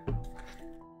Lucifer.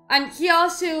 And he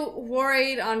also wore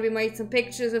it and we made some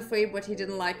pictures of it, but he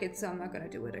didn't like it, so I'm not gonna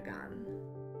do it again.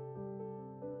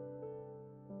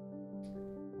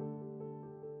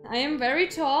 I am very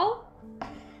tall.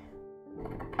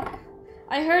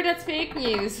 I heard that's fake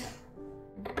news.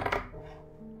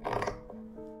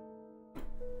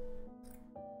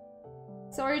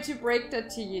 Sorry to break that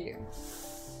to you.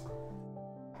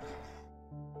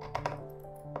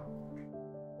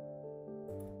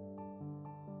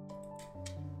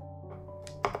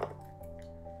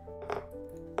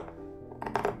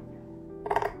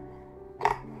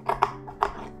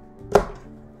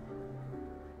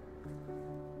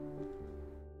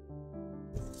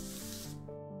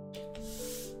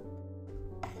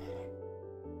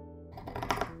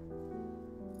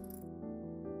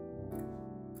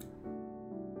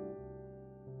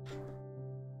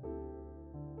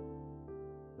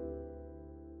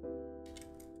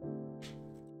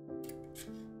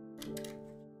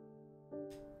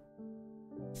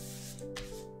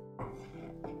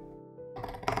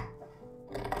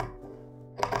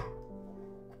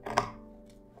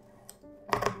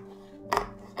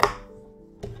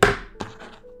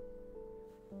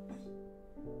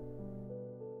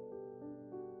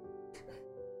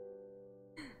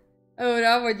 Oh,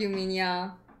 that's what you mean,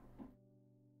 yeah.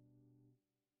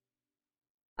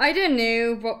 I don't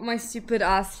know what my stupid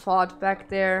ass thought back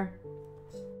there.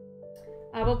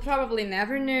 I will probably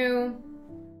never know.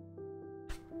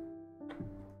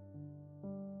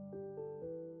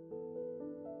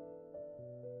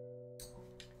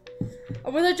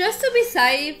 Or was it just to be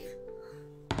safe?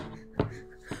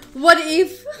 What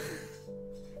if?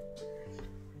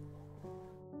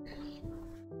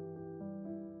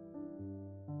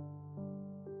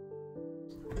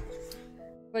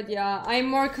 But yeah, I'm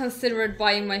more considerate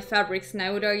buying my fabrics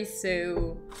nowadays,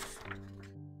 so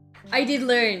I did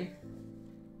learn.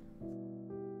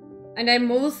 And I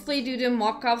mostly do the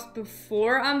mock-ups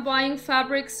before I'm buying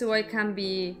fabrics, so I can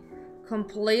be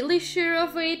completely sure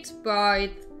of it.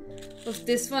 But with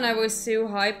this one, I was so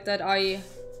hyped that I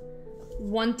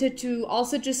wanted to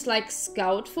also just like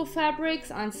scout for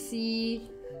fabrics and see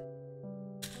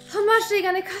how much they're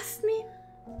gonna cost me.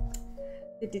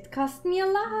 It did cost me a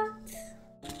lot.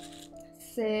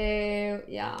 So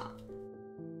yeah,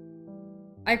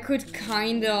 I could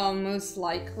kinda most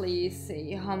likely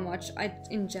say how much I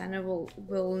in general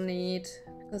will need,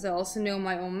 because I also know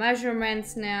my own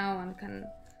measurements now and can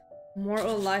more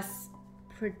or less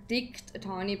predict a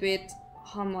tiny bit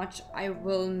how much I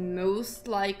will most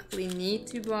likely need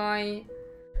to buy.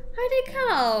 Heidi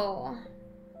cow!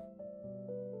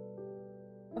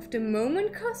 Of the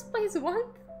moment cosplays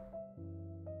want?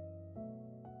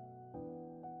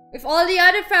 If all the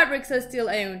other fabrics I still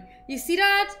own. You see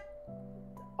that?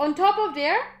 On top of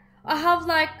there, I have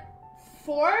like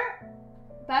 4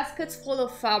 baskets full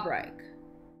of fabric.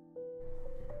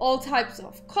 All types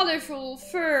of colorful,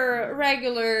 fur,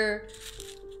 regular.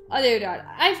 I do that.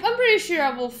 I'm pretty sure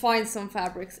I will find some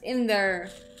fabrics in there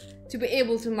to be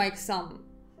able to make some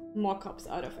mock-ups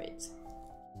out of it.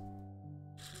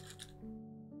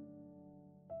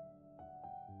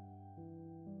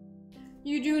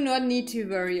 You do not need to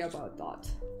worry about that.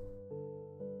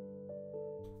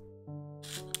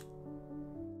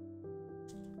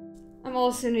 I'm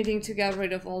also needing to get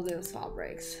rid of all those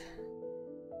fabrics.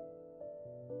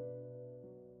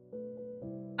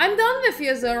 I'm done with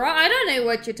Yuzuru. I don't know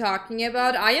what you're talking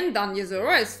about. I am done.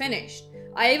 Yuzuru is finished.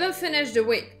 I even finished the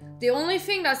wig. The only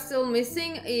thing that's still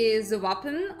missing is a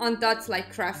weapon, and that's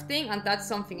like crafting, and that's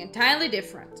something entirely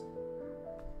different.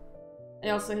 I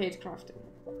also hate crafting.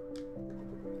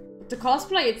 The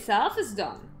cosplay itself is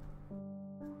done.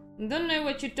 I don't know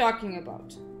what you're talking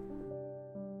about.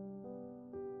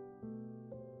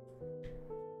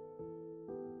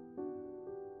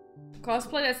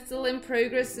 Cosplay that's still in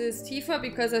progress is Tifa,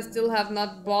 because I still have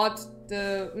not bought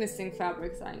the missing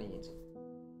fabrics I need.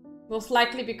 Most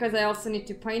likely because I also need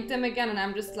to paint them again, and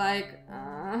I'm just like,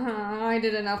 I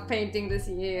did enough painting this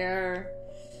year.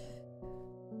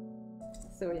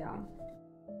 So yeah.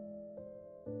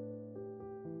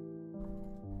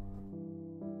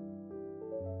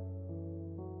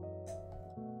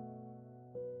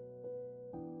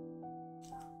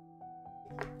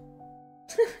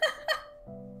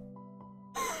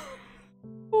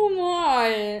 Oh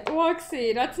my,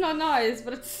 Roxy, that's not nice,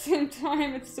 but at the same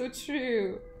time, it's so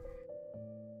true.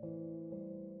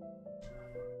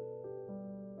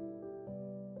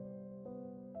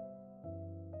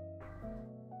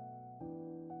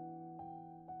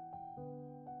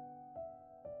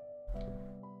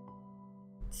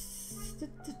 Oh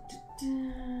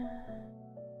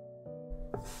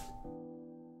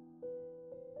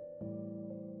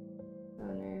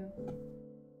no.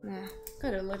 Nah,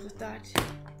 gotta live with that.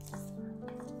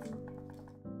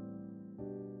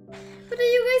 What are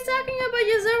you guys talking about?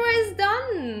 Yuzuru is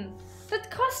done!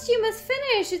 That costume is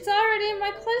finished! It's already in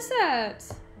my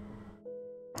closet!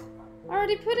 I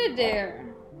already put it there.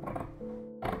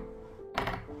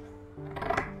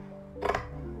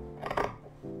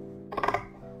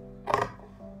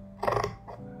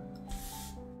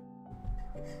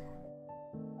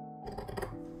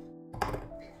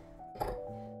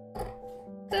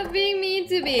 Stop being mean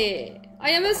to me.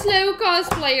 I am a slow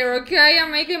cosplayer, okay?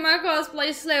 I'm making my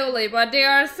cosplay slowly, but they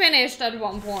are finished at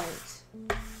one point.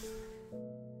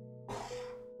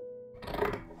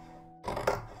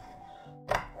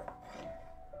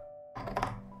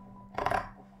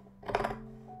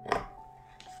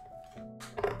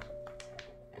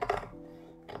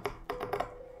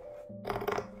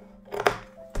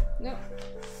 Nope.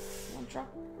 Don't drop.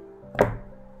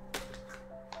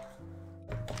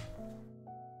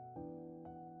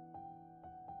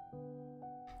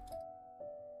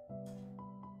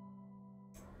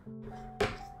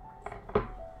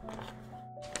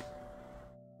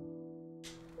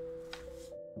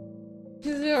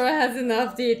 Zero has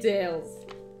enough details.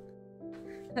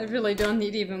 I really don't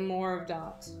need even more of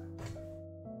that.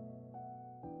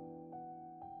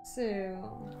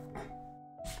 So...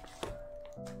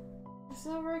 is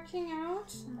that working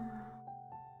out?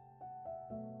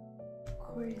 Of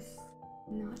course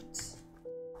not.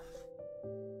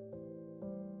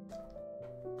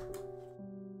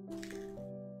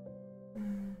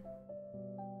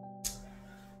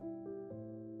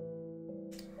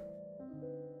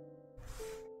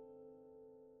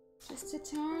 Just a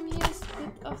tiniest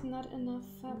bit of not enough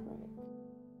fabric.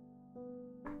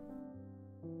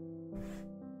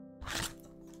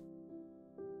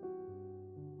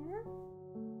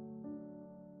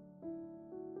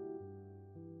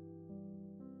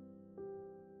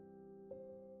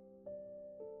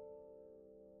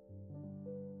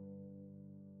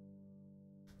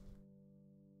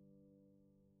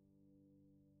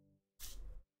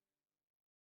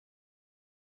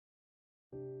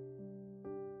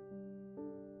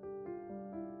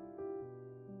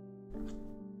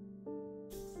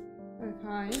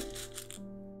 Okay.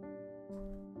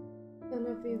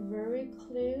 Gonna be very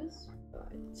close,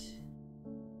 but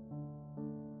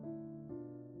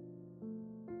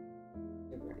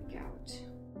work out.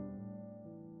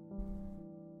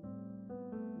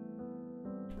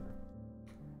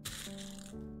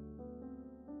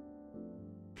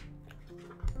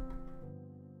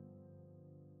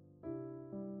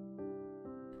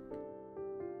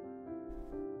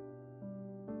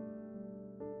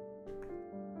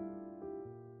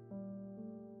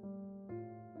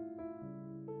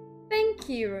 Thank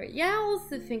you. Yeah, I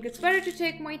also think it's better to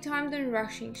take my time than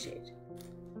rushing shit.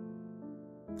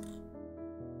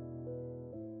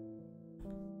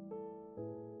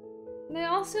 And I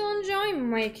also enjoy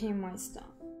making my stuff.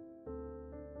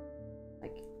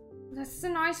 Like, that's a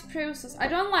nice process. I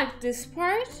don't like this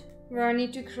part where I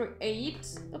need to create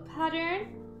a pattern.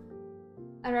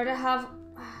 I'd rather have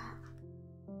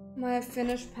my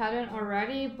finished pattern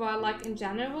already, but like in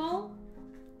general,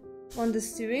 when the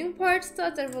sewing part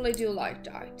starts, I really do like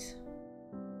that.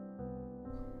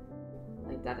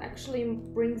 Like, that actually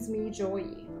brings me joy.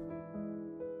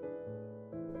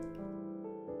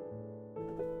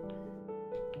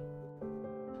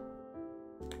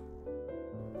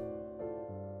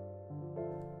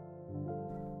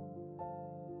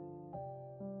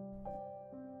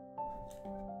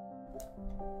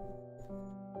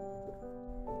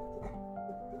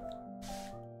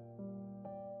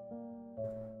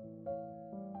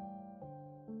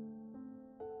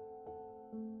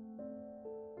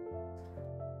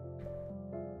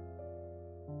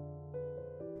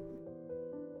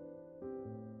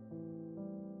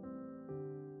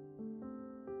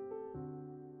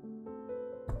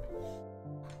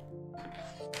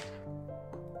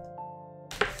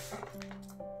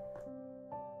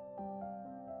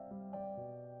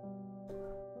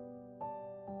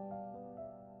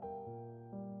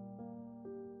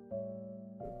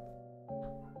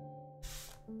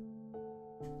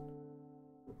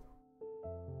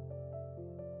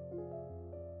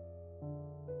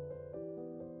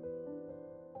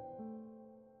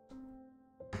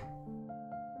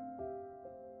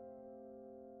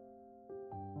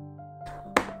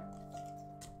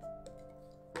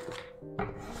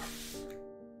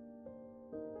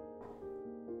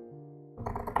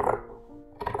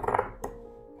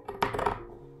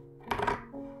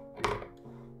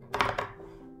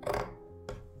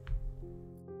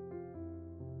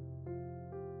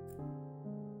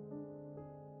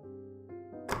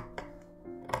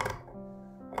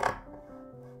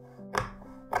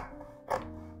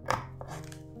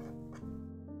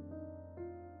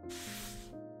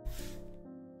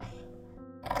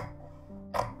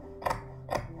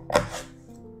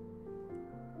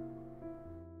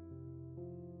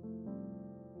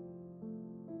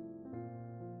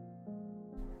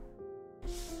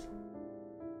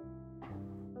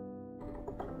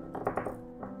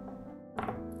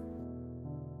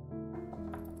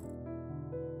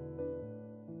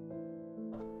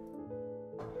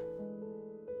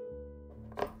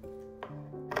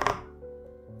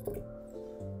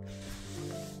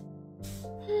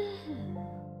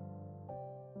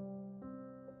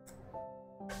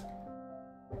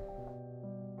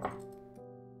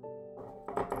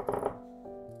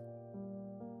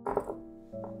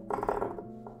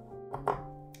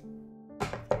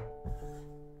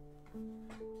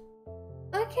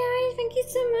 Thank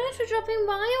you so much for dropping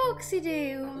by,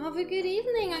 Oxido. Have a good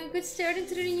evening and a good start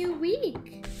into the new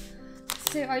week.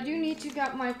 So I do need to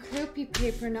get my copy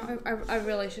paper now. I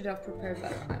really should have prepared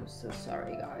better. I'm so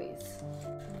sorry, guys.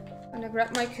 I'm gonna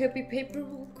grab my copy paper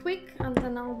real quick and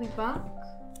then I'll be back.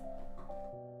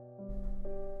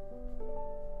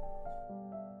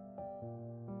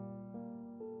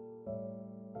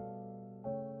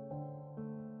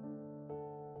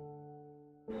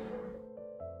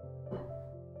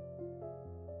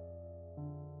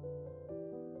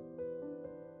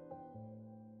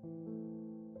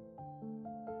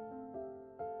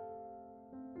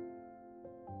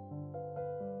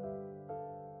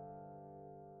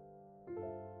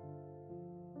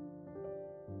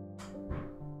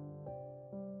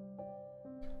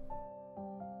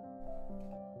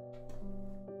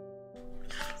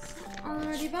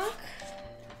 Already back.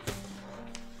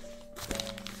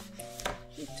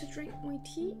 Need to drink my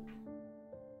tea.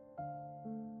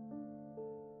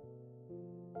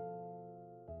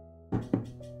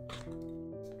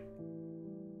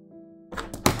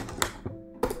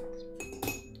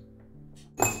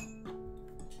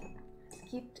 Let's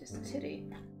keep this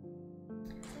tidy.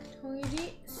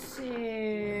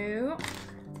 So,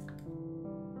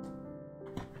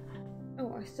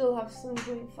 oh, I still have some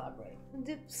green fabric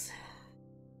dips.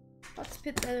 Let's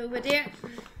put that over there.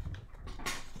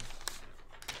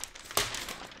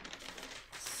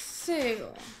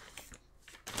 So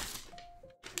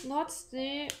that's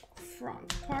the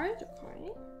front part,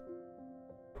 okay.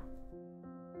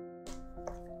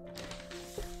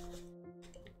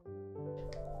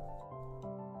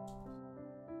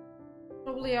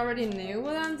 Probably already know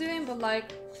what I'm doing, but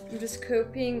like I'm just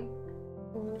copying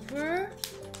over.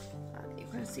 You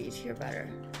can see it here better.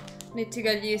 Need to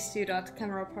get used to that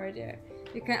camera part there.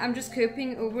 I'm just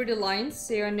copying over the lines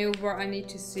so I know where I need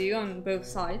to sew on both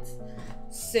sides.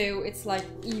 So it's like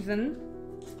even.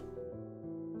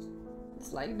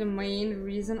 It's like the main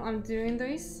reason I'm doing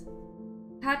this.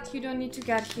 Pat, you don't need to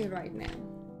get here right now.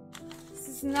 This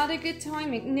is not a good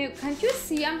timing. No, can't you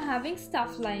see I'm having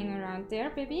stuff lying around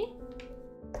there, baby?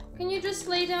 Can you just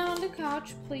lay down on the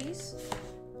couch, please?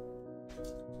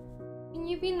 Can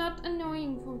you be not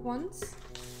annoying for once?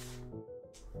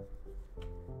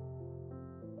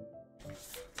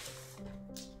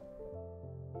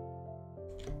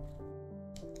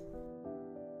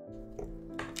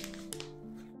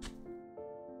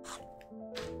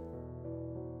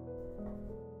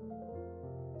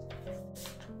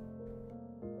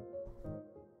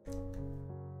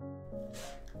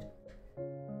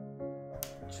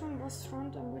 Which one was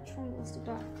front and which one was the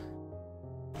back?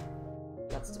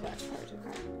 That's the back part,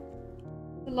 okay.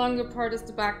 The longer part is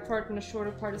the back part and the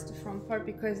shorter part is the front part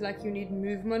because like you need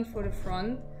movement for the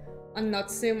front and not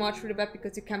so much for the back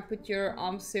because you can't put your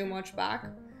arms so much back,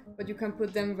 but you can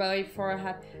put them very far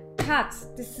ahead. Kat,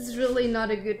 this is really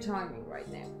not a good timing right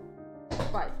now.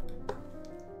 Bye.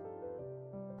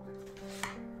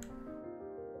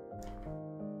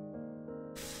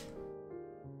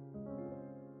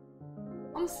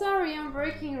 I'm sorry, I'm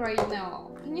working right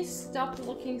now. Can you stop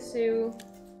looking so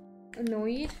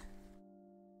annoyed?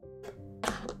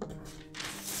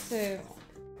 So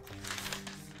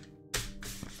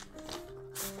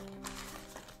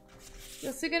we're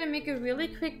also gonna make a really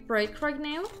quick break right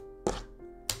now.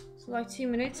 So like 2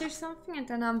 minutes or something, and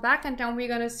then I'm back, and then we're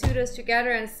gonna sew those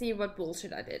together and see what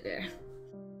bullshit I did there.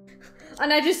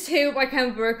 And I just hope I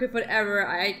can work with whatever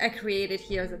I created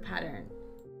here as a pattern.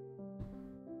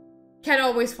 Cat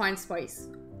always finds spice.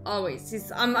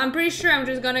 Always. I'm pretty sure I'm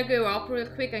just gonna go up real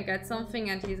quick and get something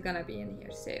and he's gonna be in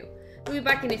here. So we'll be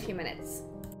back in a few minutes.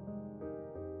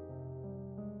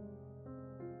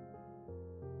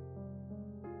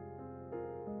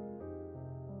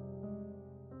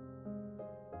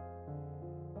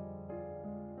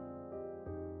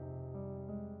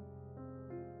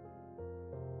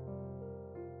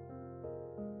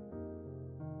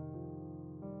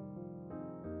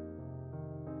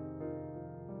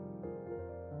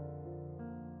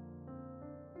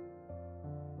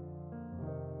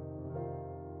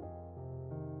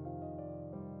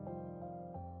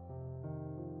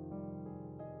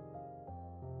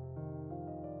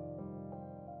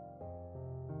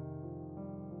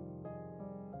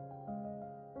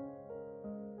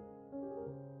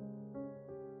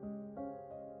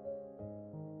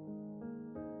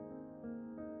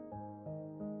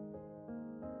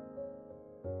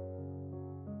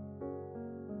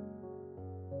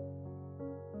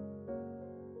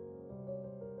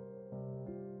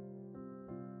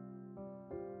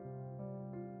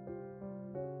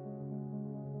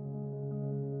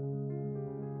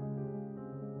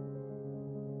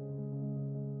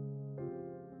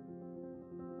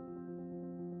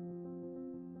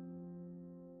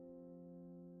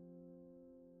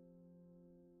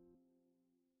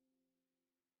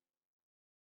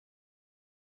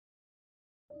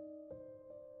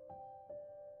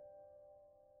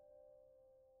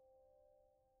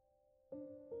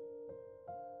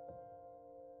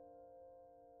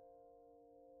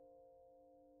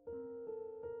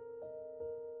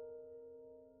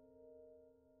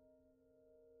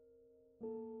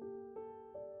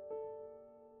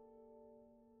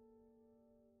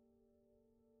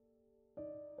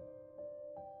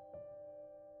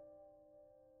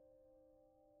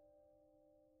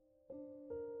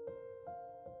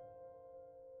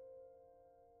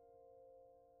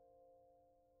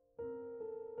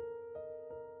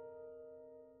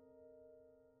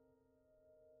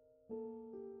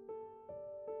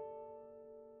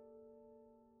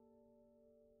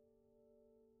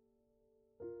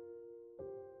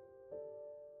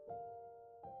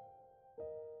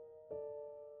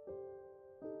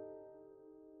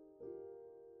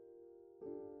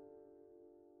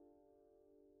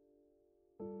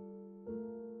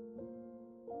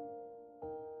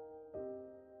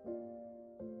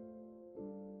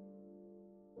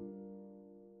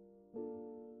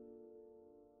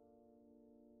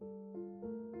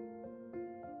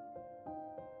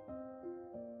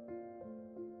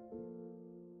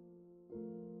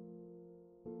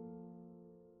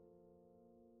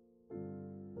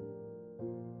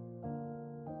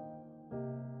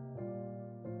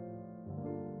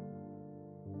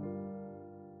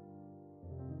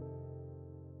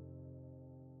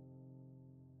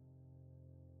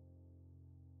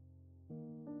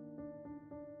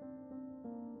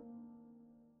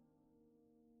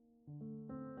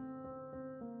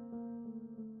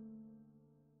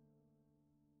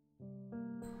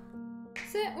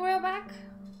 So we're back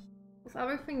with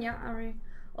everything. Yeah,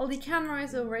 all the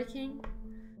cameras are working.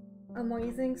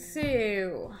 Amazing.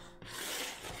 So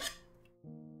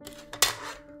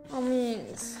that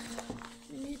means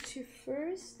we need to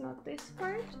first, not this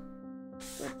part,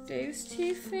 put those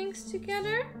two things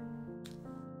together.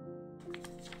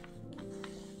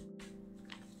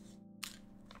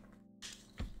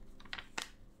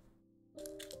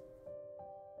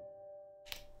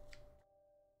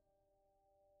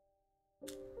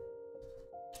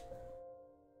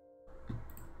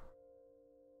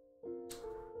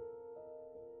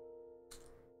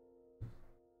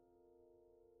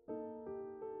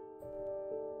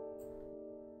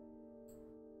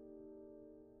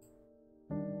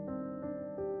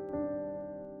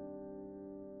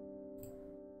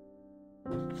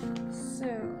 So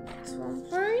that's one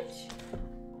part.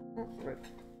 Oh, rip.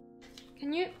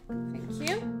 Can you? Thank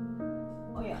you.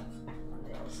 Oh yeah. And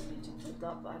I also need to put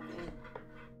that back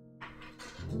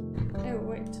in. Oh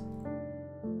wait.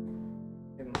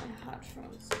 With my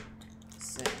headphones.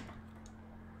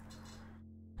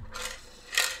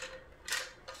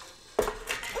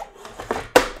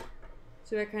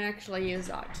 So I can actually use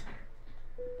that.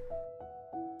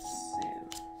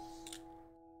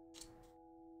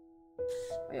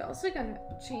 We're also gonna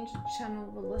change the channel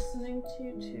we're listening to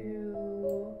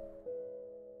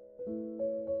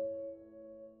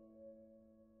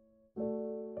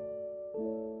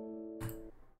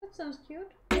That sounds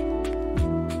cute.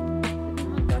 Didn't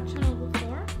have that channel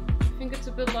before. I think it's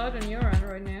a bit loud on your end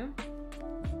right now.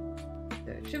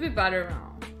 So it should be better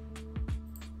now.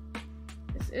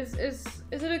 Is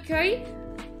it okay?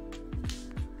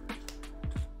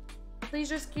 Please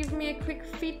just give me a quick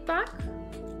feedback.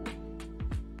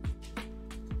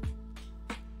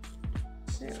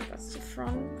 So that's the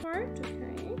front part,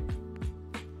 okay.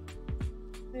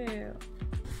 So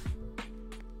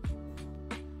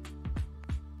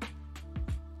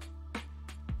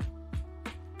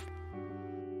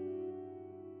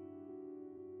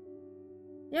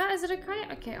yeah, is it okay?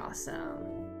 Okay, awesome.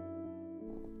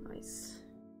 Nice.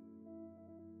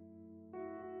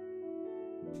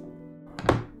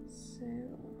 So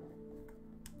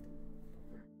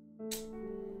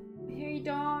hey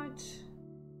Dot.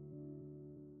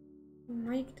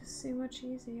 Make this so much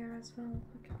easier as well.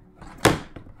 Okay.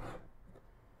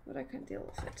 But I can deal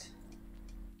with it.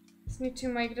 Just need to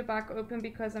make the back open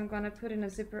because I'm gonna put in a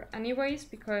zipper anyways,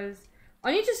 because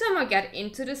I need to somehow get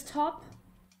into this top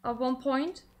at one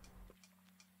point.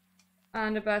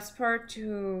 And the best part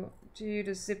to do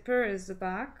the zipper is the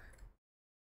back.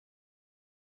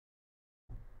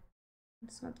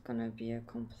 It's not gonna be a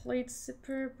complete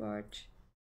zipper, but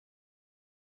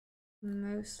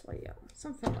mostly, yeah,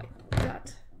 something like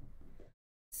that.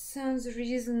 Sounds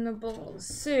reasonable.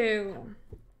 So,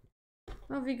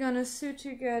 what we're gonna sew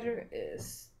together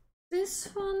is this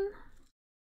one.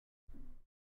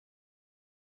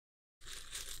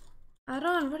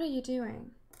 Aaron, what are you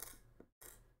doing?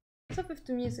 What's up with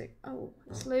the music? Oh,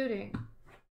 it's loading.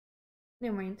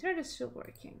 No, my internet is still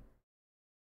working.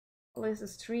 At least the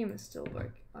stream is still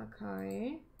working.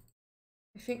 Okay.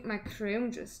 I think my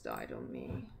Chrome just died on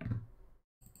me.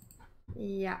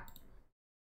 Yeah.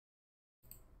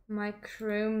 My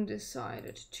Chrome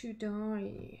decided to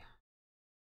die.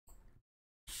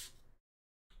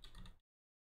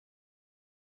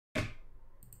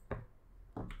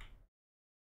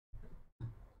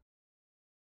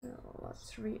 So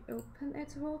let's reopen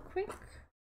it real quick.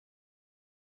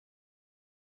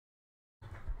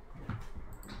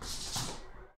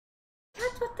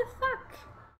 Cat, what the fuck?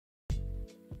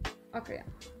 Okay, yeah.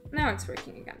 Now it's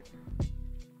working again.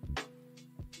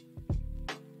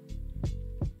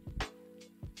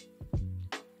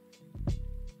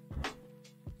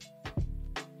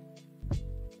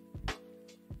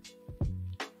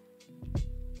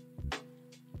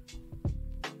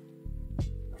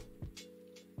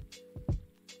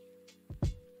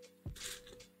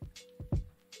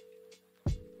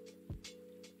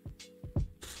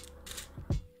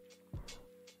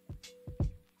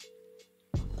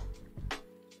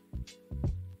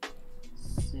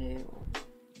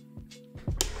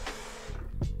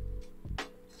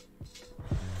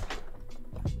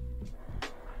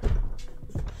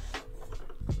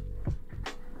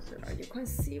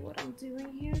 See what I'm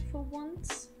doing here for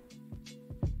once.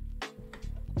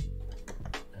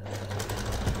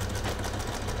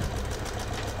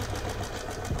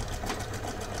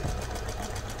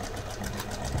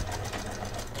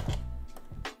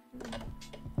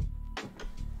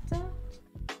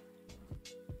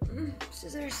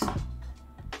 Scissors.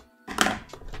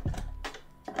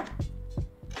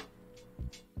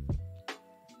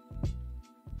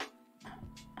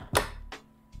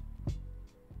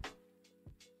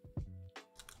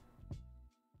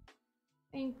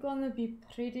 ain't gonna be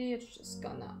pretty, it's just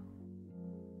gonna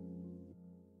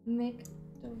make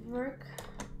the work.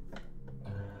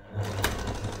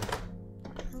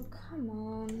 Oh, come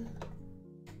on.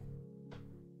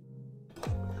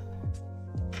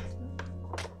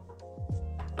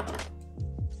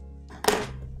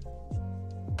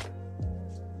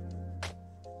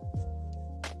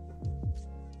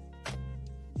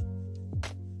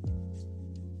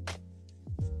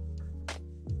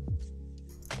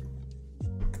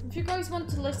 If you guys want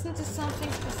to listen to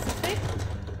something specific,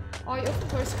 I of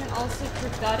course can also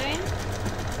put that in.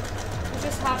 You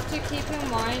just have to keep in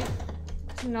mind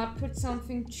to not put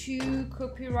something too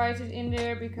copyrighted in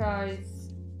there,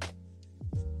 because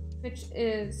Twitch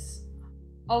is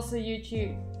also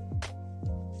YouTube.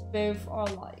 Both are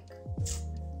like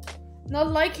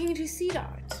not liking to see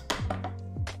that.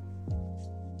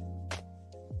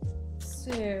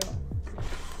 So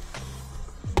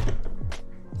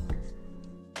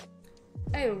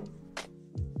oh,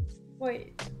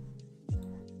 wait.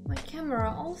 My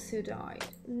camera also died.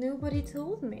 Nobody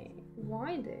told me.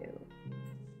 Why though?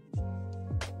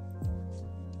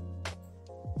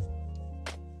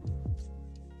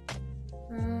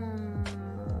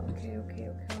 Okay.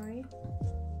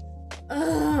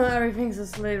 Everything's so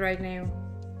slow right now.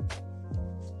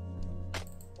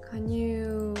 Can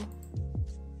you...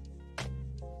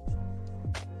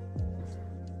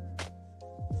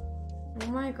 Oh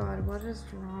my god, what is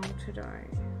wrong today?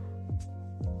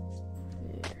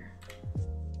 Here.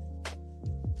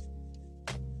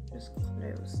 Just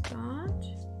close that.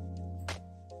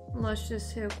 Let's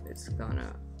just hope it's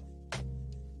gonna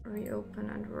reopen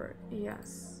and work.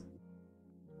 Yes.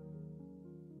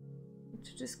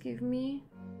 To just give me...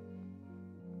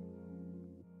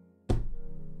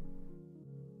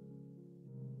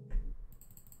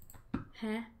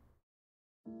 Huh?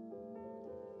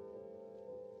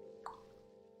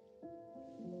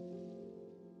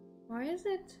 Why is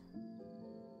it?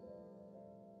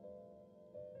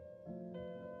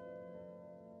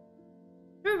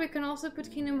 Sure, we can also put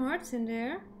Kingdom Hearts in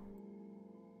there.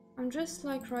 I'm just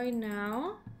like right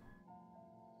now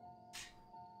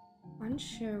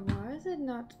unsure. Why is it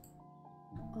not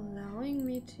allowing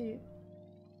me to?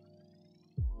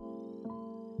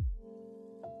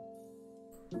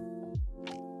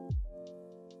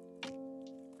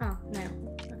 Oh, no.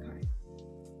 Okay.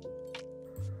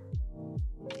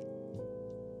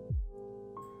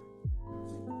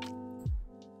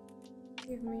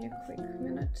 Give me a quick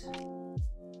minute.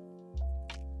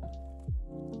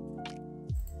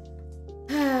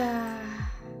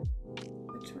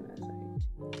 Which one is it?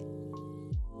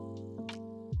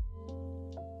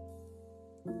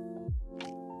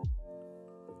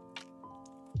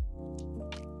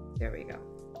 There we go.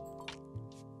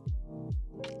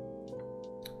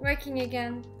 Working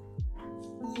again.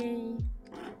 Yay.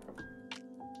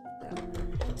 So,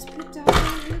 let's put that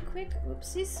in real quick.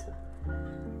 Whoopsies.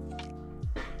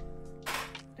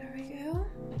 There we go.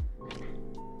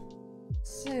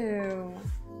 So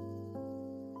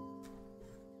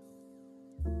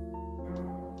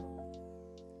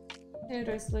here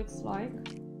this looks like.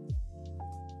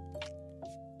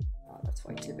 Oh, that's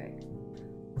way too big.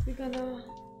 We're gonna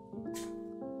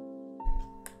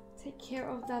take care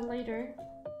of that later.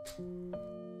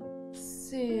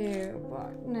 So,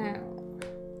 but now,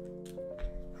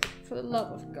 for the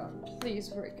love of God,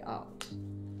 please work out.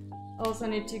 I also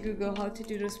need to Google how to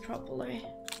do this properly.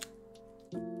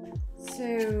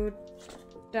 So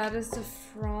that is the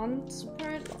front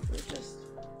part. Let me just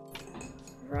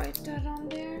write that on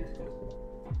there.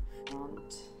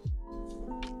 Front.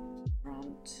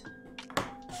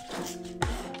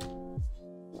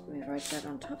 Let me write that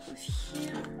on top of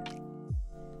here.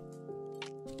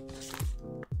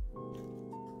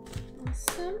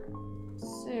 Awesome.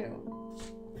 So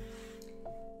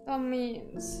that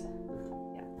means,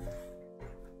 yeah,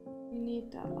 we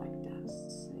need that like that.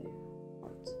 So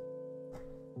what?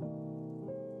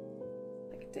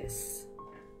 Like this.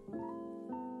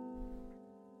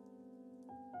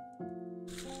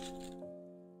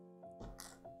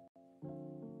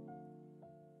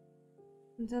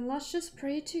 And then let's just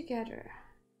pray together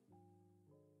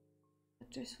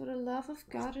that this, for the love of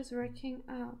God, is working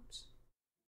out.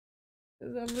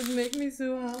 That would make me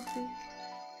so happy.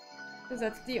 Because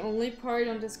that's the only part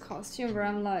on this costume where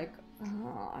I'm like,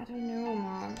 oh, I don't know,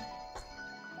 man.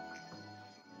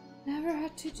 Never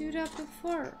had to do that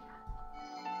before.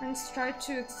 Friends tried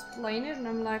to explain it and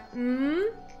I'm like,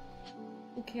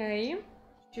 okay,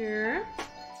 sure.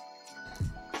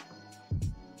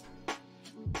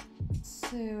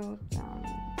 So then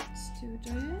let's do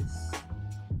this.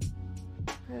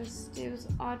 because those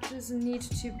arches need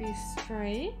to be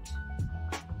straight.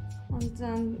 And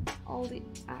then all the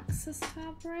excess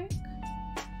fabric.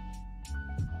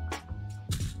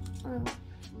 Oh.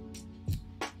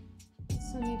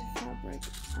 Also need fabric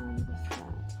and the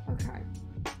thread. Okay.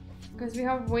 Because we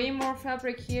have way more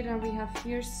fabric here than we have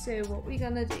here, so what we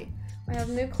gonna do? I have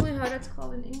no clue how that's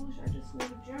called in English, I just know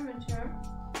the German term.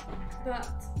 But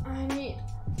I need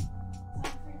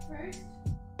something first.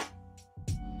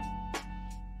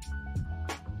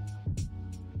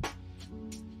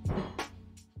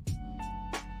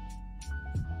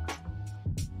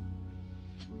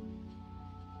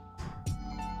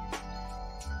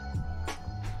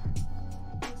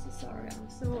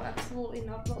 So absolutely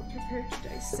not well prepared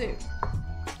today, so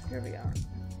here we are.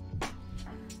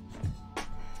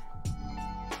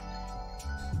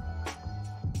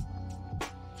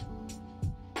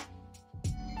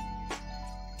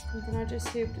 And then I just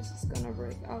hope this is gonna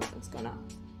break out, it's gonna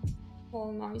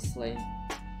fall nicely.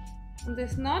 And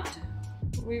if not,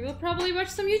 we will probably watch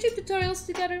some YouTube tutorials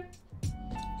together.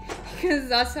 Because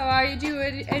that's how I do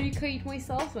educate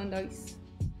myself on those.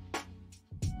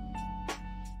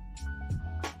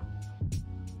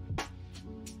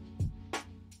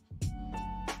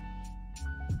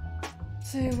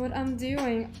 So what I'm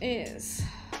doing is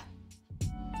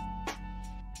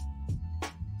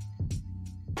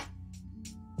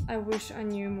I wish I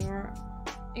knew more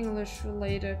English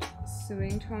related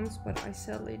sewing terms, but I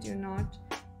sadly do not.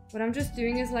 What I'm just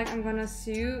doing is like I'm gonna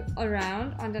sew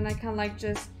around and then I can like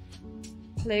just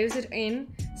close it in,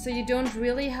 so you don't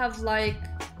really have like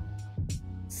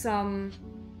some,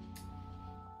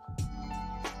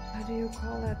 how do you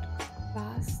call it,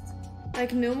 bast.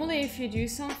 Like normally if you do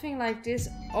something like this,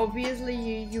 obviously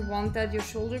you want that your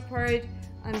shoulder part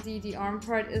and the arm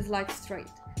part is like straight.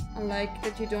 And like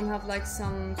that you don't have like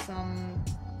some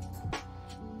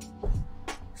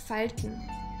Falten.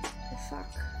 The fuck?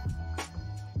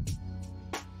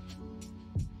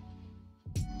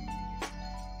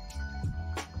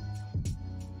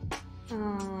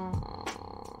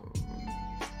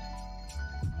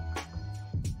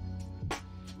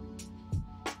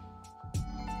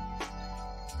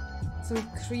 Some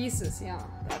creases, yeah,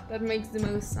 that makes the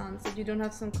most sense, that you don't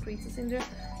have some creases in there.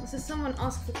 Also, someone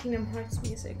asked for Kingdom Hearts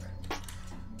music.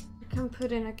 I can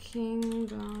put in a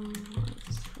Kingdom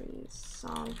Hearts 3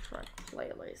 soundtrack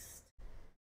playlist.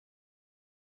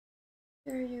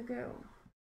 There you go.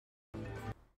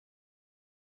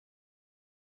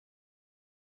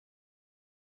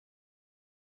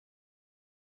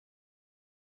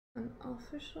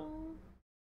 Unofficial.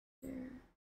 There.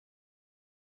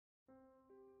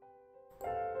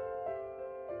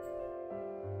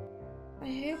 I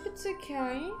hope it's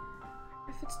okay.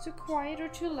 If it's too quiet or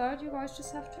too loud, you guys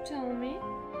just have to tell me.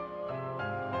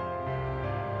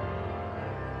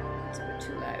 It's a bit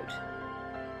too loud.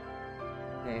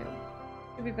 Oh,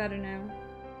 it'll be better now.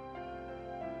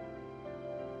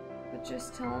 But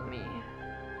just tell me.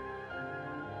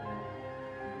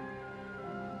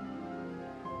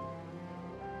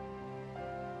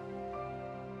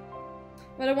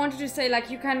 But I wanted to say, like,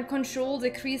 you can control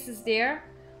the creases there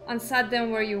and set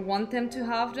them where you want them to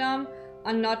have them,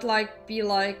 and not like be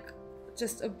like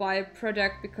just a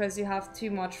byproduct because you have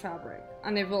too much fabric,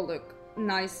 and it will look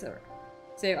nicer.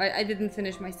 So I didn't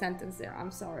finish my sentence there, I'm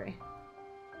sorry.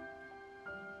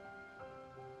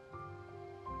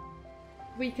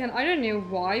 Weekend, I don't know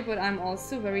why, but I'm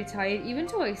also very tired, even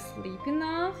though I sleep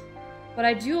enough. But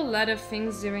I do a lot of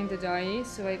things during the day,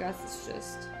 so I guess it's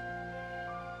just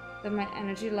that my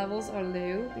energy levels are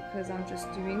low because I'm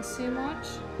just doing so much.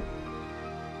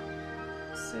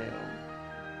 So,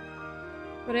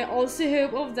 but I also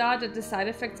hope of that the side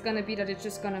effect's gonna be that it's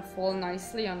just gonna fall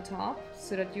nicely on top,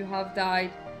 so that you have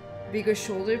that bigger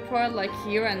shoulder part like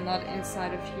here and not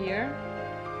inside of here.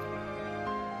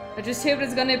 I just hope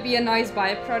it's gonna be a nice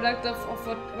byproduct of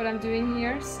what I'm doing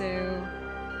here. So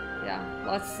yeah,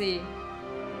 let's see.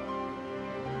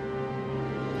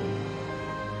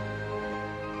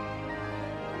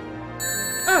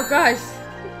 Oh gosh!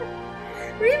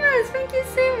 Remus, thank you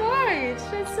so much!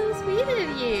 That's so sweet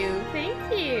of you!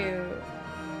 Thank you!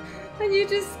 And you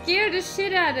just scared the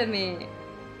shit out of me!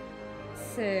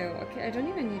 So, okay, I don't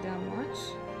even need that much.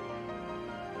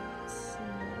 So...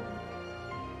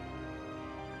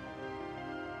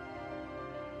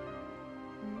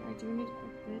 I do need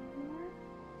a bit more.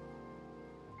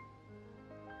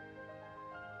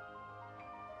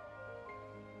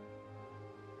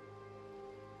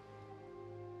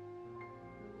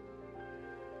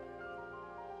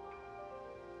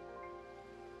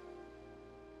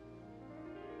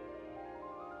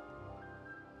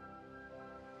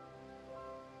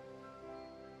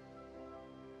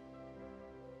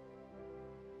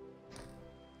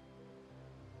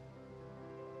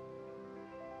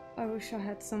 I wish I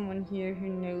had someone here who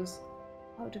knows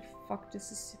how the fuck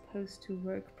this is supposed to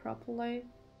work properly.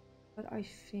 But I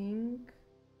think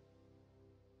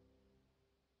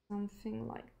something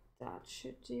like that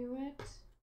should do it.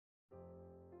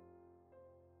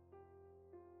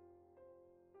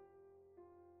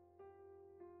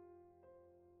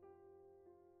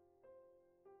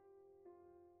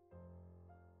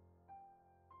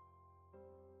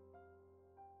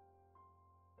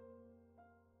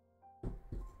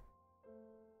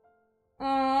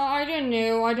 I don't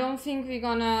know. I don't think we're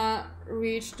gonna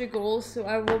reach the goal, so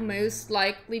I will most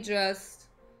likely just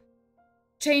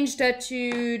change that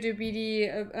to the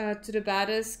to the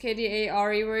baddest KDA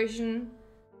Ahri version,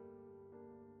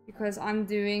 because I'm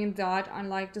doing that. And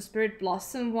like the Spirit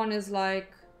Blossom one is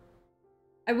like,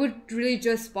 I would really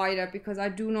just buy that because I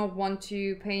do not want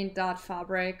to paint that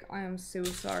fabric. I am so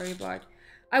sorry, but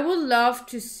I would love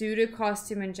to sew the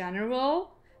costume in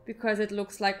general because it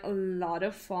looks like a lot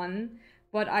of fun.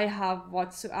 But I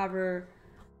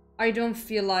don't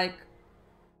feel like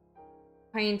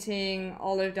painting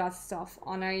all of that stuff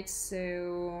on it,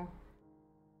 so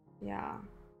yeah.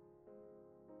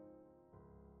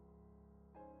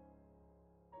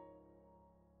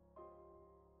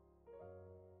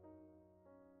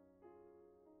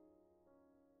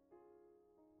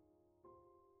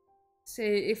 So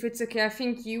if it's okay, I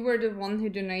think you were the one who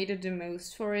donated the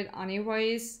most for it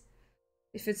anyways.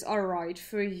 If it's alright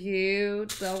for you,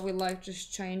 then we'll like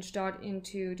just change that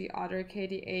into the other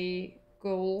KDA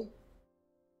goal.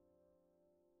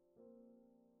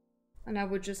 And I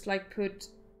would just like put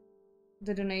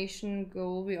the donation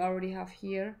goal we already have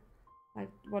here, like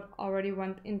what already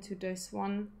went into this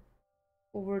one,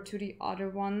 over to the other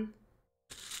one.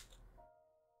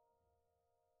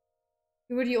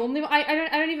 You were the only one. I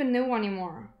don't even know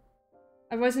anymore.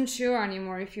 I wasn't sure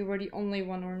anymore if you were the only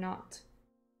one or not.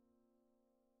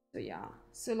 So yeah,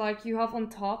 so like you have on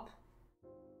top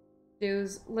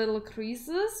those little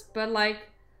creases, but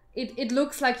like it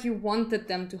looks like you wanted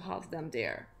them to have them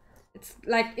there. It's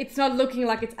like, it's not looking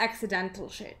like it's accidental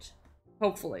shit,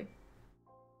 hopefully.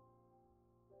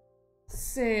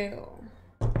 So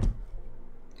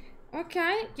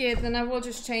okay, yeah, then I will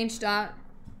just change that.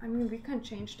 I mean, we can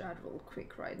change that real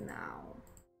quick right now,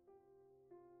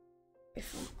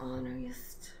 if I'm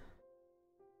honest.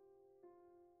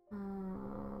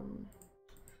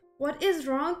 What is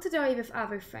wrong today with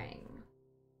everything?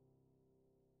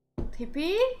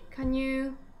 Tippy, can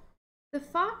you... The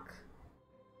fuck?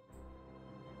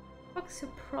 What's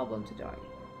your problem today?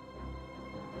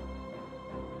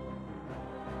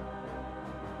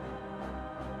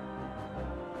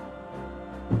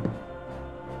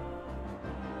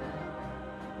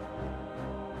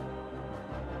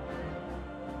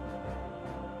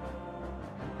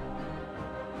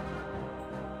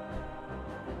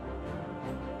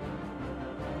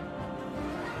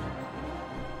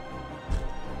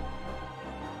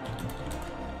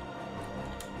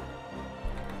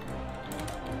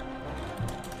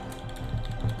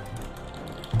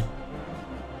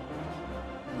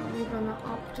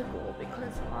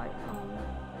 Because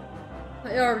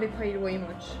I already paid way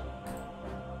much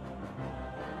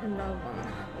in that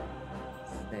one.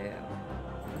 So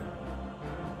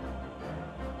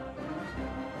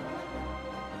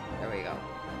there we go.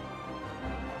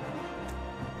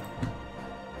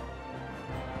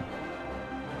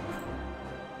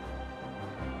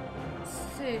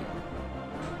 So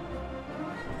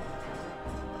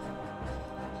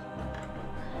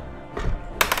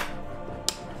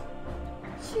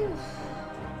phew.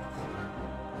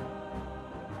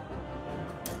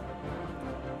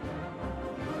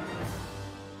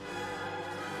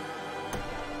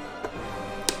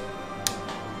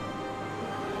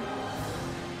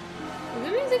 Is the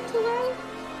music too loud?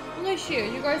 I'm not sure,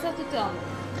 you guys have to tell me.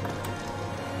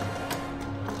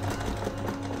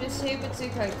 Just hope it's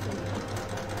okay for me.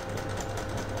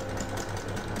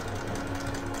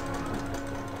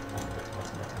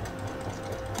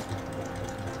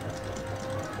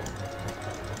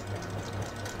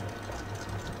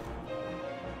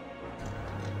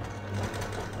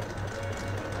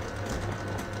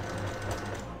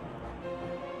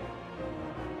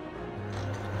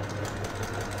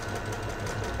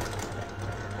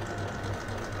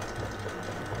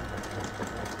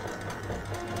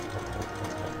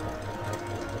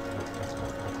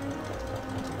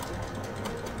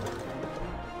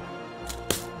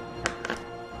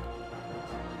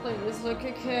 Please look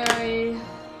okay, I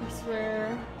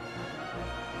swear.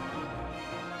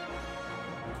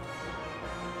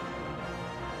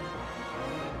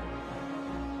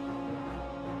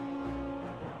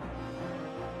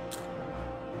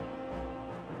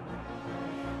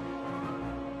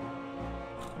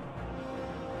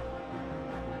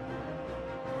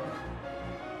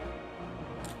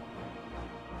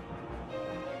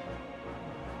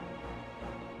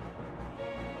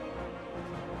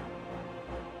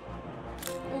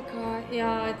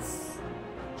 Yeah, it's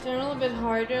generally a bit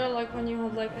harder, like when you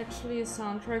have like actually a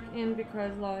soundtrack in,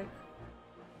 because like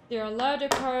there are louder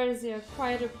parts, there are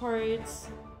quieter parts.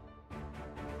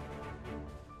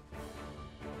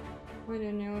 I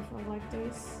don't know if I like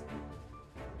this.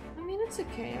 I mean, it's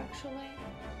okay actually.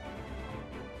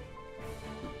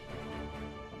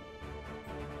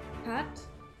 Cat?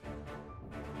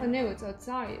 Oh no, it's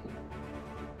outside.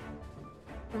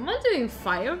 Am I doing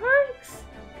fireworks?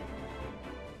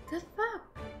 The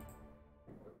fuck?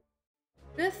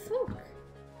 The fuck?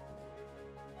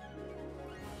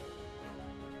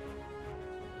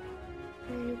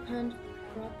 You can't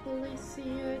properly see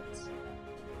it.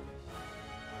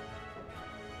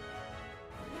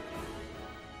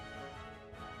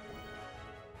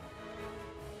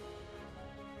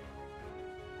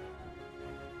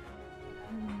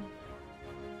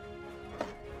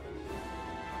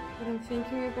 What I'm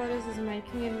thinking about is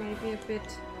making it maybe a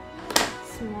bit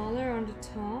smaller on the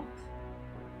top.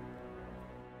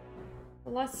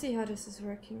 But let's see how this is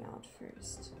working out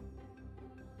first.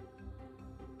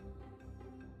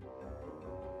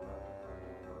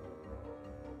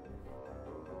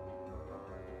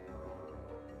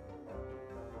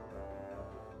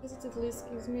 Because it at least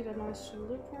gives me that nice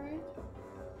shoulder part.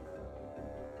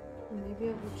 Maybe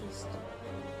I will just...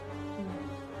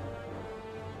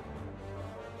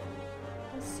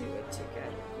 Let's see what to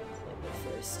get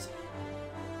completely first.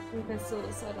 We can still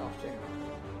decide after.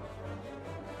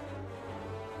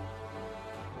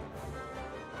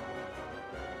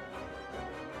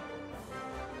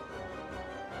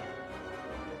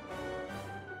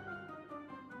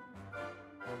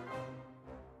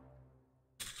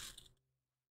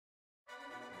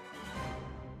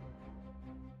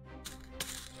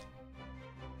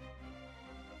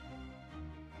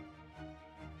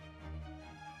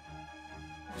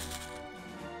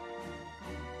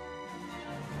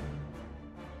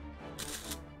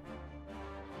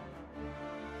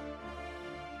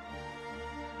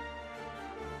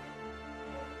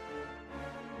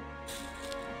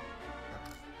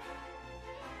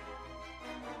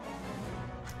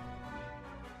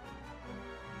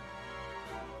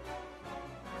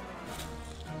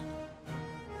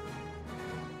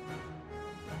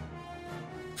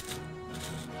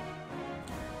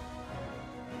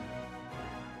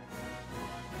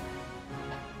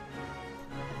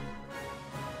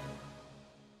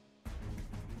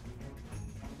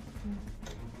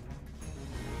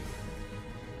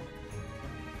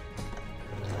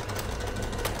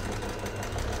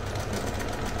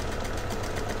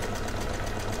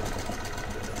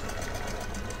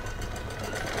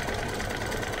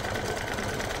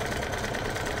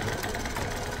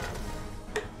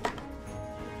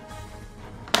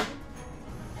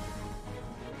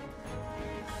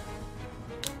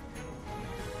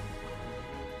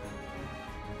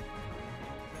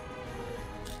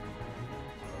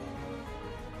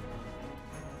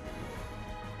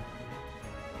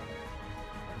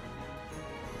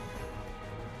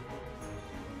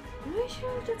 Are you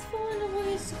sure that's following what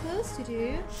it's supposed to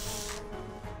do?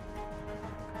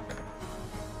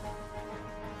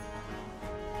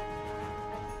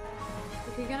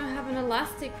 If you're gonna have an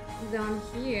elastic down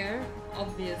here,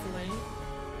 obviously.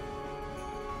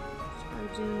 Which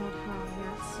I do not have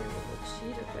yet, so we'll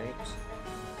cheat a bit.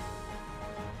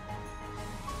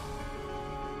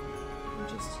 I'm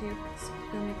just here, it's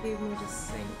gonna give me the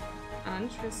same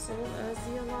end result as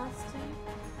the elastic.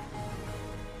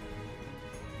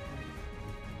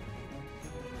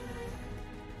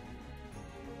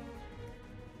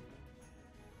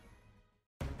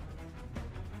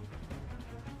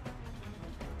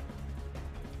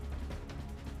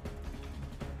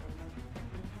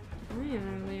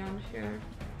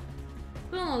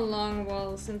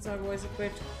 Since I was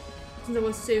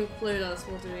so clueless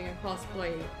while doing a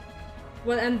cosplay.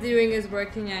 What I'm doing is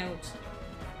working out.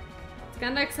 It's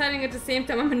kinda exciting at the same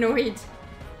time. I'm annoyed.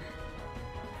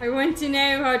 I want to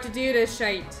know how to do this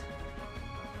shit.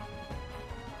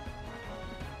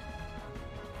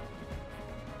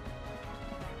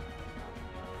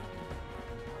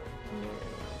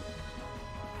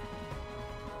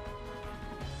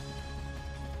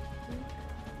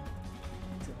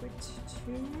 It's a bit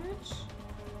too much.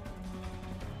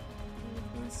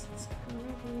 It's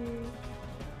gonna be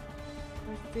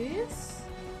like this.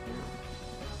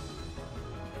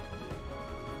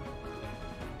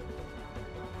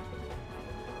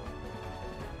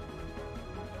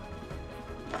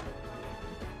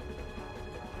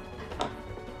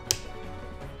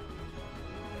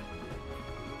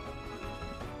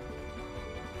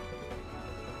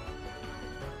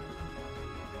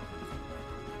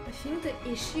 I think the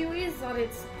issue is that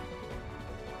it's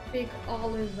big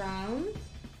all around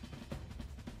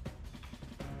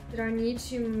that I need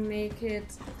to make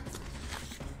it.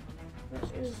 What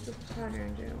is the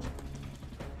pattern do?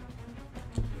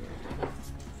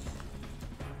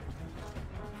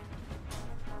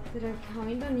 That I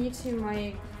kinda need to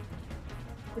make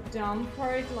the down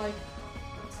part like.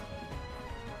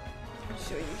 I'll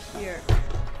show you here.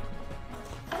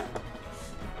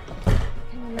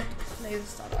 Can you play this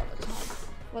stuff all the time?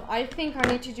 What I think I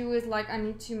need to do is like I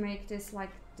need to make this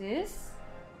like this.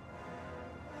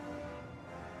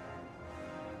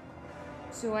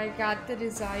 So I got the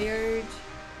desired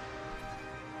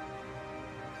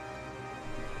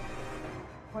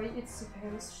way it's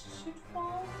supposed to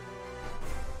fall.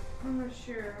 I'm not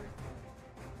sure.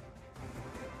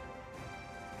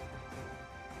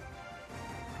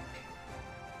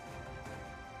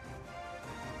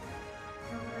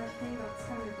 No, but I think that's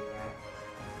gonna be it.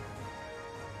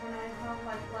 When I have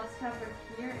like less fabric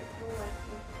here, it will like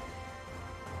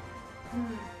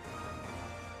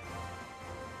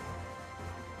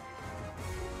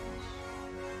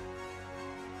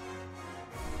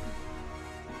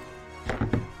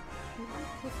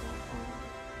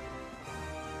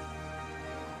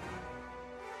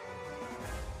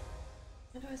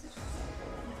Otherwise it's just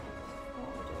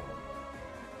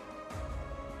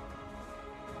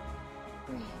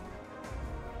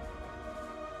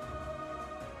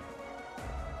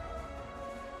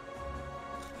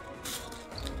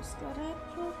just got it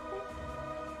real quick.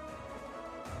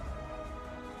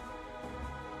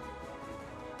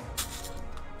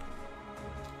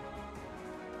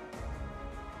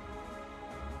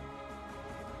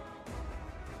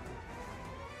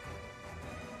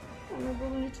 I don't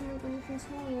really need to make anything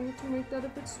smaller. I need to make that a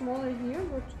bit smaller here,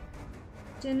 but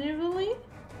generally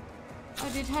I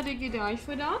did have a good eye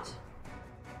for that.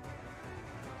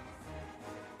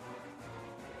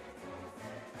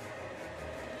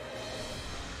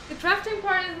 The crafting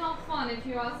part is not fun if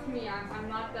you ask me. I'm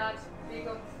not that big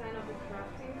of a fan of the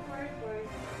crafting part, but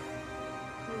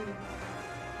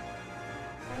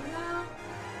I don't know.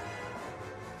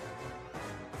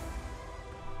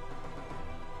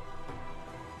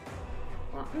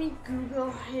 Let me Google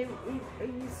how it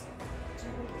is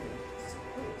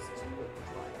supposed to look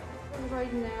like.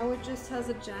 Right now it just has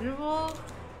a general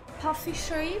puffy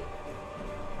shape,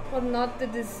 but not the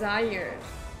desired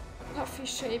puffy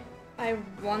shape I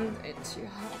want it to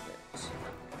have it.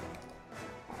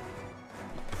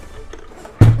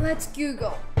 Let's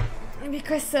Google.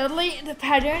 Because sadly the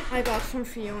pattern I got from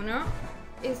Fiona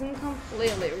isn't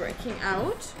completely working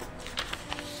out.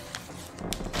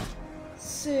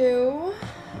 So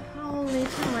I'll need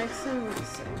to make some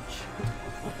research.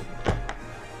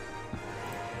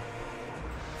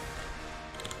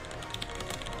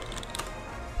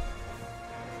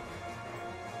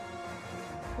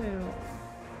 So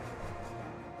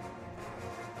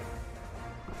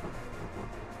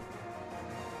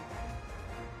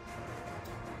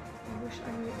I wish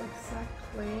I knew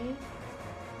exactly.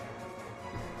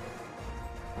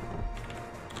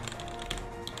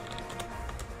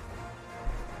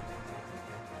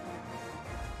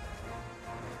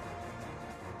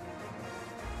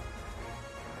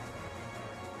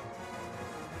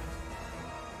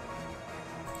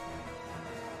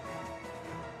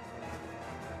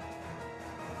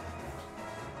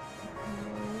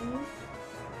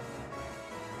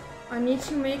 I need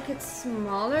to make it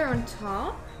smaller on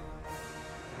top.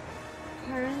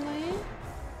 Apparently.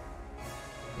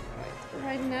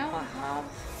 Right now I have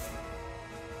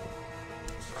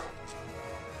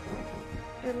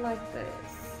it like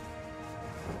this.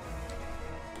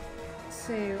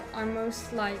 So I'm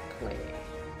most likely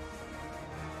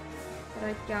that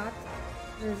I got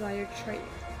the desired shape.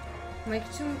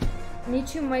 Need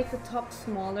to make the top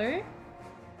smaller.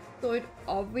 So it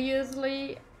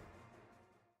obviously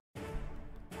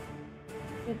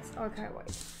it's okay,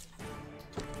 wait.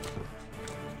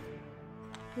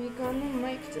 We're gonna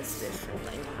make this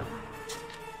differently now.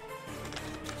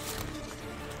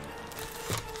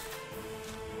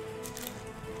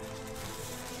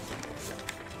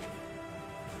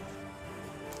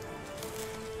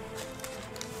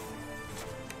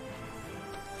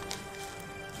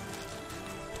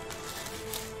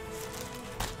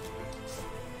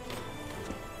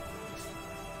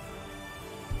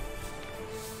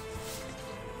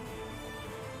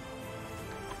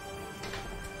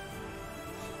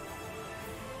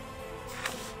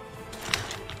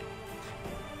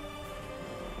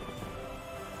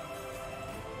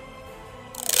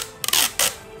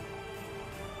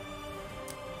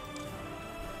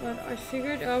 But I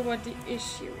figured out what the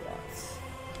issue was.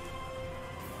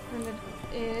 And it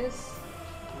is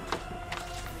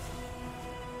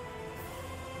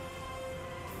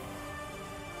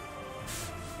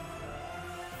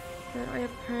But I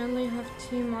apparently have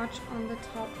too much on the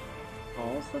top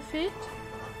half of it.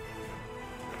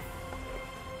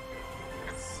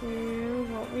 So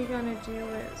what we're gonna do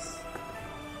is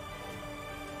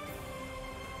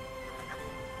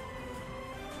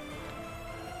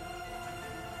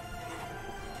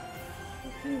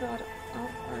open that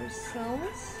up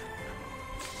ourselves,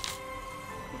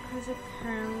 because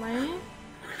apparently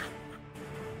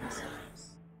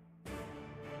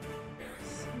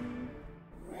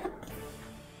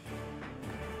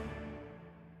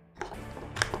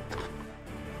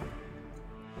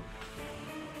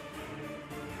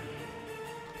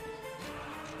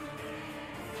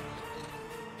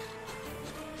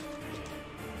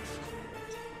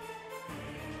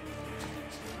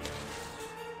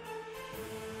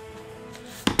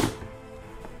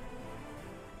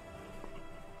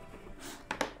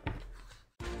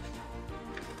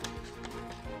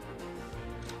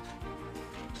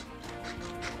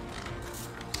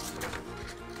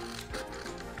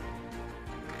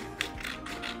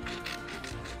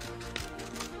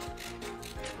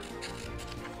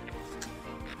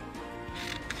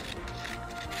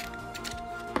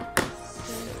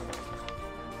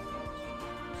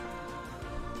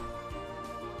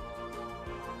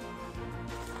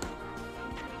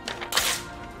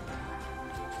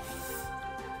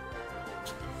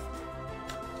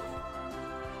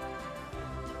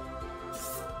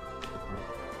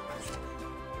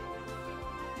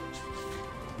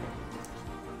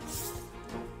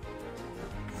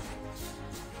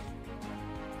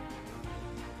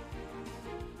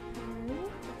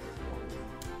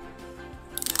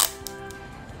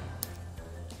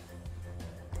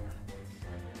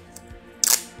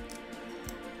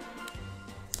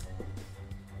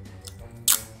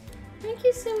thank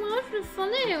you so much for the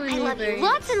funny. I love you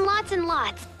lots and lots and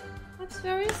lots. That's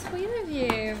very sweet of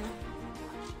you.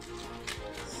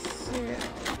 So.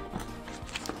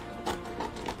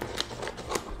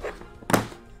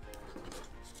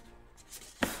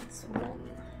 That's one.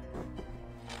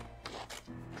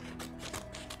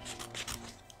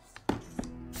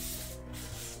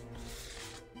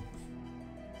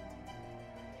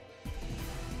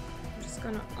 I'm just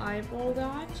gonna eyeball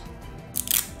that.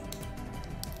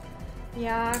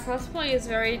 Yeah, cosplay is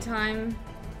very time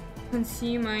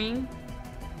consuming.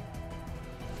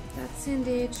 That's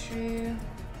indeed true.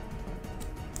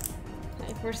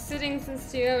 Like, we're sitting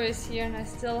since 2 hours here and I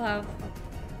still have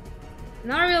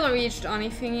not really reached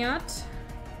anything yet.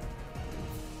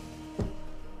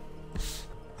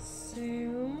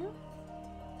 So...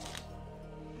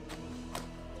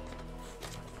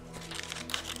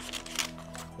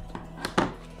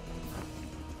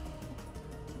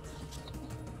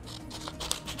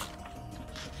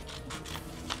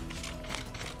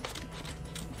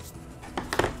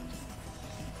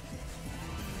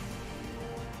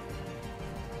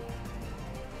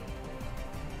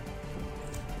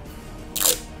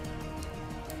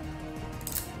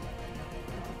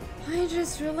 I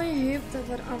just really hope that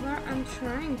whatever I'm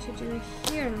trying to do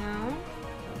here now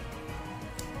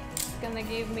is gonna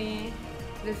give me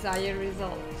desired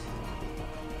result.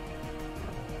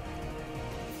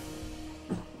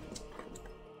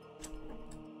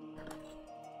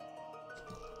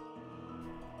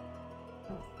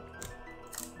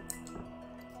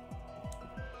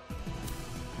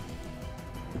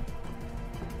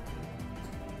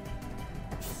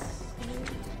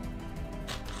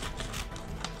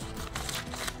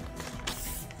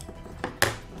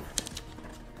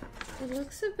 It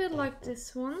looks a bit like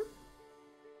this one,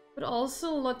 but also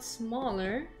a lot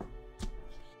smaller.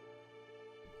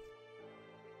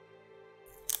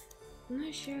 I'm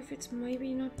not sure if it's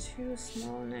maybe not too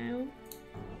small now.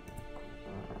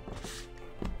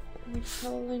 We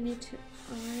probably need to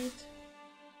add.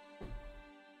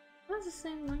 That's the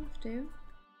same length though.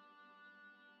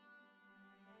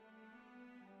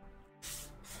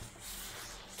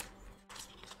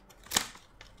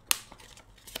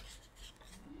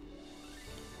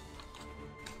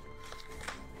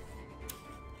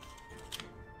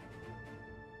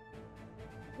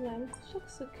 Length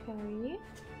looks okay.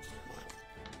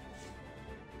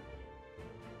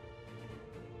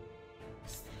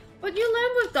 But you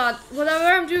learn with that, whatever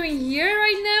I'm doing here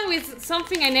right now is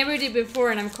something I never did before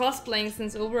and I'm cosplaying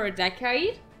since over a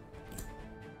decade.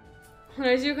 And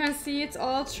as you can see, it's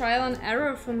all trial and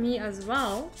error for me as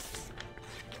well.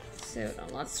 So now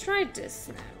let's try this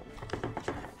now.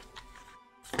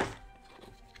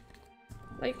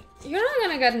 Like, you're not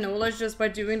gonna get knowledge just by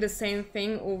doing the same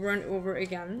thing over and over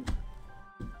again.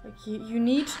 Like, you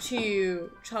need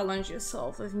to challenge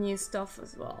yourself with new stuff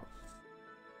as well.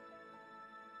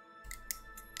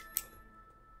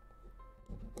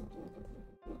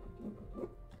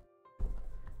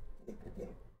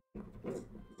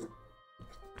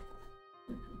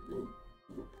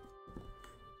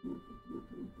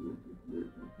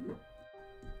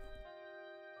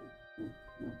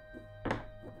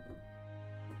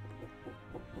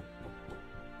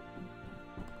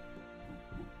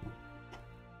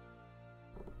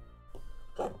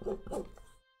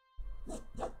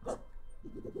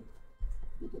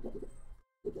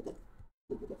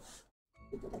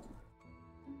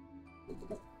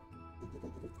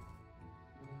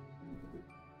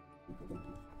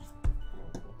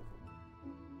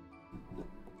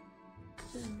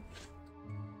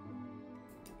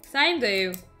 Same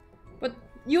though. But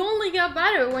you only get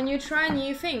better when you try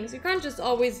new things. You can't just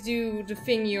always do the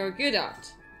thing you're good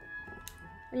at.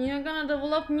 And you're gonna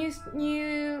develop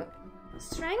new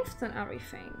strengths and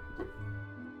everything.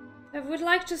 I would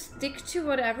like to stick to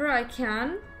whatever I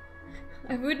can.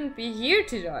 I wouldn't be here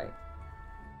today.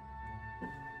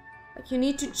 Like, you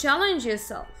need to challenge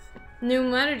yourself, no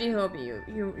matter the hobby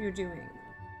you're doing.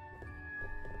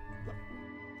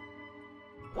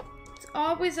 It's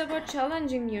always about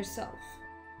challenging yourself.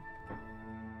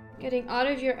 Getting out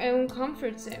of your own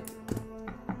comfort zone.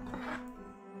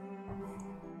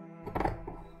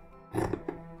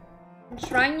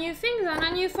 Trying new things, and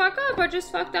then you fuck up. I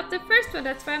just fucked up the first one.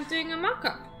 That's why I'm doing a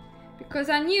mock-up. Because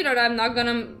I knew that I'm not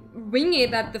gonna wing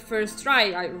it at the first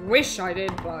try. I wish I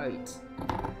did, but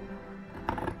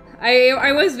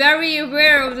I was very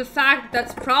aware of the fact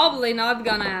that's probably not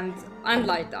gonna end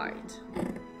like that.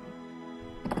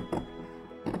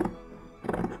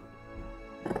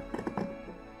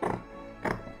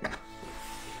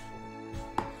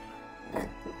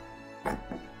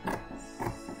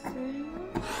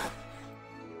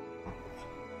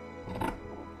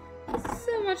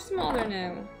 Much smaller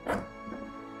now.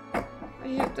 I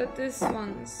hope that this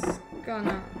one's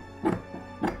gonna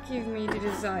give me the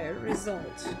desired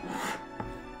result.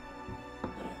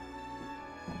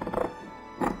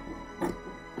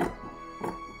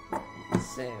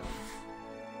 So,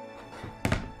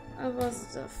 I was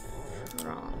the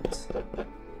front.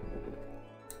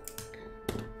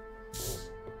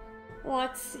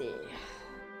 Let's see.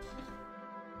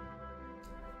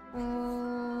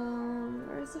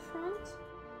 Where's the front?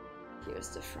 Here's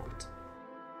the front.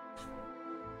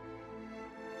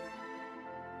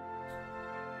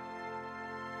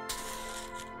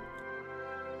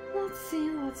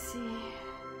 Let's see.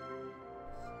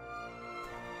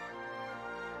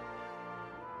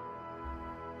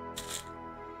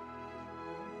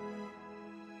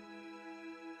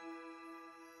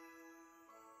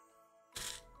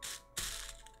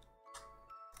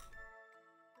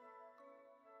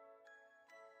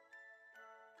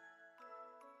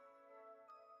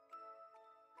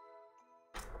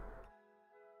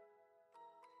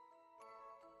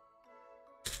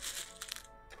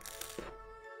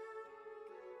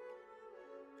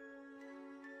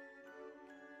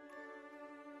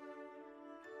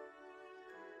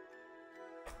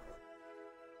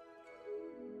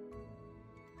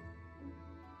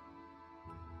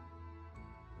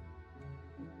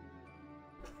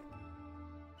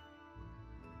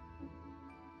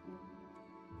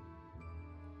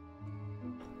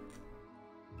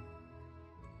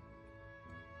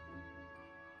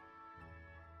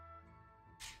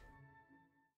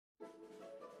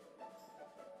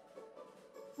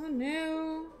 Oh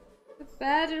no, the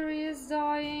battery is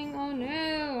dying. Oh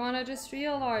no, and I just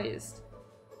realized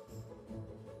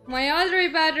my other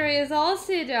battery is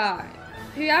also dying.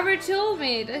 Whoever told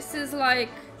me this is like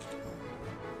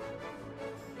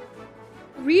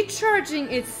recharging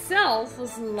itself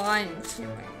was lying to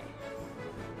me.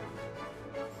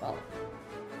 Well,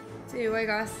 so I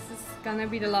guess this is gonna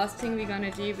be the last thing we're gonna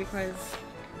do because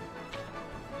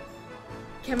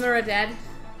camera dead.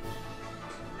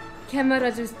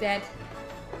 Camera just dead.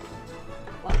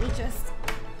 Let me just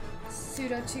sew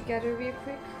that together real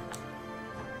quick.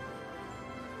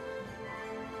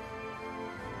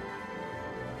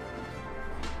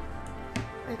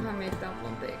 I can't make that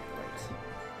one big, but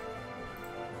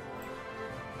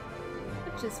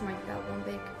I'll just make that one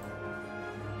big.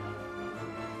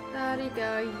 Sorry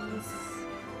guys.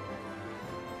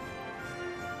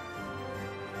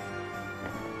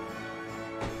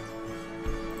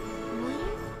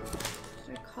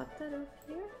 Cut that off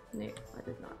here? No, I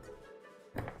did not.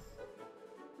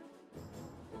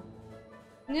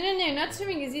 No, not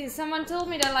swimming is easy. Someone told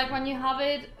me that like when you have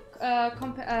it,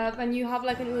 when you have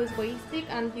like an USB stick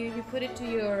and you put it to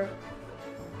your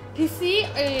PC,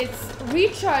 it's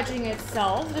recharging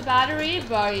itself, the battery,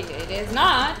 but it is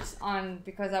not.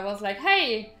 Because I was like,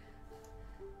 hey,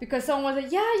 because someone was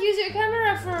like, yeah, use your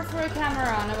camera for a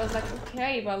camera, and I was like,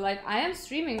 okay, but like I am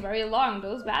streaming very long.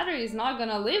 Those batteries not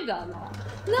gonna live that long.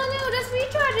 No, that's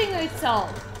recharging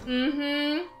itself.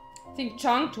 I think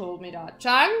Chang told me that.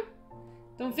 Chang?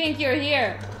 Don't think you're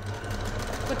here.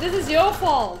 But this is your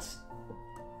fault.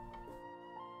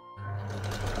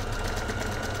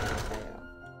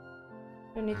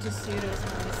 I need to see this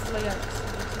nicely. I just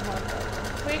need to have that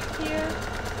quick here.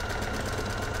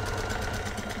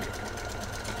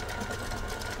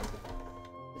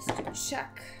 Just to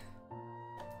check.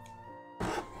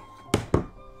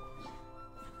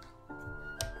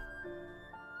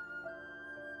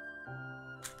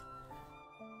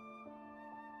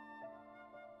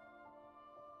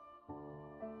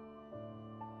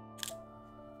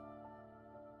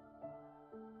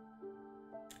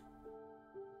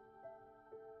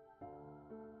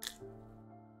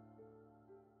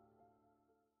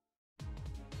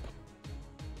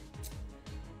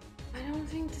 don't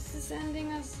think this is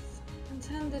ending as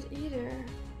intended either.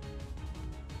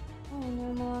 Oh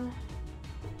no, man.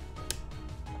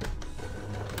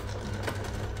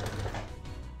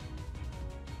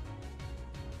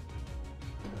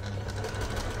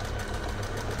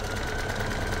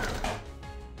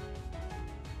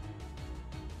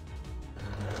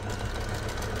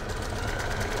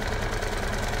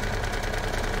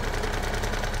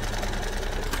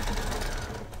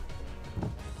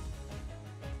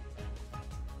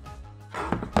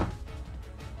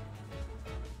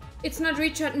 It's not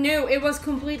recharged. No, it was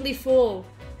completely full.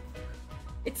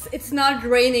 It's not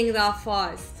raining that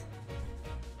fast.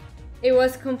 It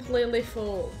was completely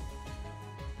full.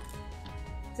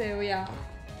 So yeah.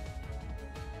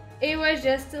 It was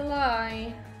just a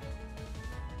lie.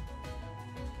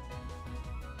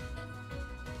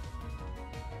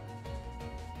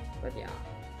 But yeah.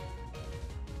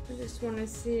 I just want to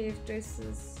see if this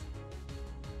is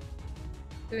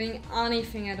doing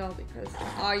anything at all, because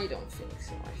I don't think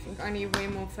so. I think I need way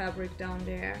more fabric down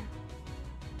there.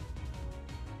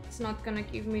 It's not gonna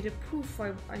give me the poof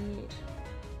I need.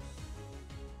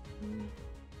 I'm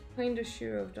kinda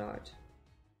sure of that.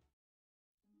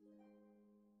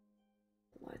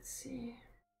 Let's see.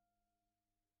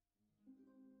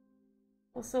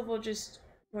 Also, we'll just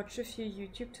watch a few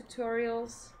YouTube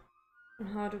tutorials on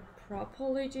how to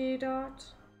properly do that.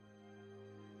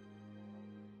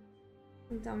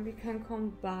 And then we can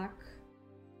come back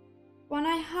when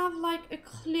I have like a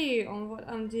clue on what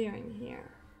I'm doing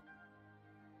here.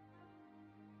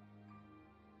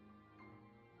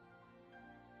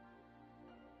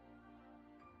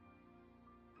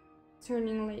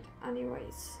 Turning late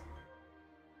anyways.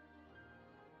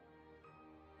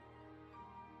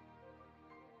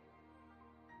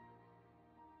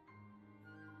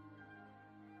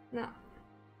 Now,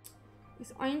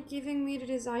 this ain't giving me the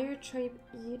desired shape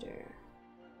either.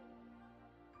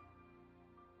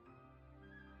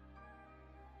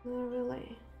 Not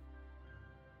really.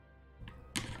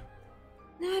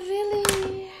 Not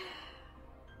really.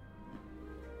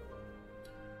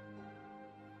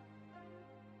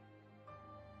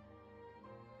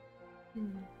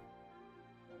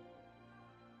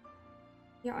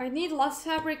 Yeah, I need less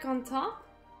fabric on top.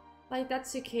 Like,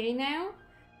 that's okay now.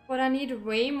 But I need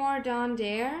way more down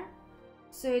there.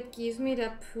 So it gives me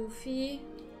that poofy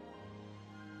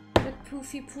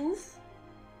poof.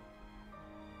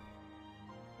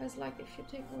 Because like, if you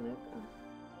take a look,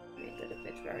 I'll make it a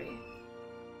bit very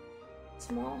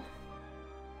small.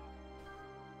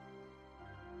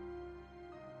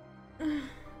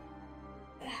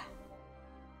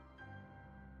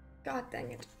 God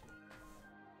dang it.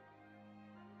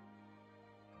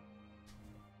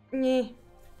 Yeah.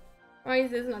 Why is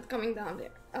this not coming down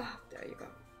there? Ah, there you go.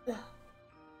 Ugh.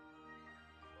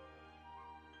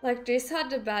 Like, this had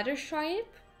the better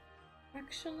shape,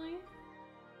 actually.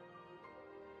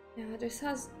 Yeah, this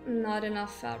has not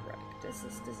enough fabric. This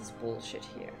is bullshit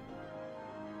here.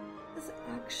 This is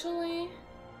actually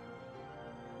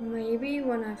maybe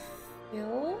when I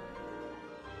fill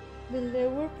the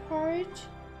lower part.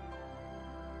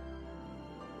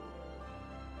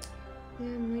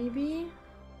 Yeah, maybe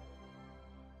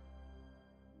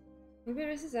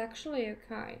this is actually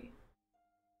okay.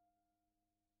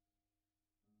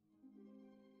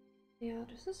 Yeah,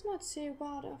 this is not so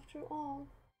bad after all.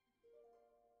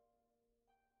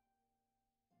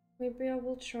 Maybe I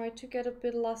will try to get a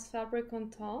bit less fabric on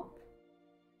top.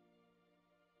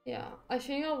 Yeah, I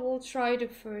think I will try the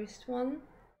first one.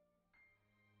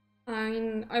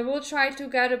 I will try to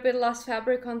get a bit less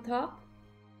fabric on top,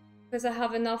 because I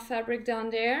have enough fabric down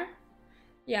there.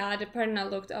 Yeah, the pattern I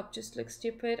looked up just looks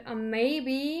stupid. And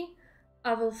maybe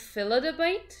I will fill it a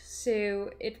bit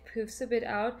so it poofs a bit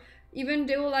out. Even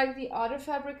though like the other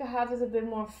fabric I have is a bit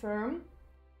more firm,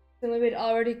 so maybe it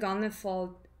already gonna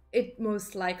fall. It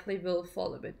most likely will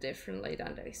fall a bit differently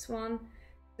than this one.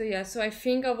 So yeah, so I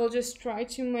think I will just try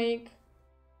to make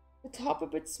the top a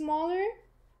bit smaller,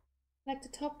 like the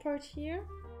top part here.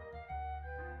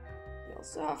 You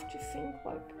also have to think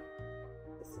like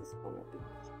this is gonna be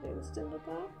closed in the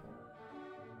back.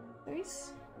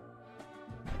 Nice.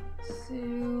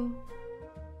 So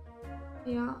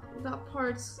yeah, that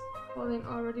part's falling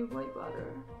already way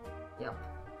better. Yep.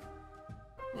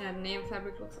 Yeah, name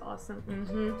fabric looks awesome.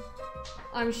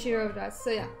 I'm sure of that.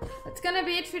 So yeah, that's gonna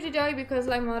be it for today, because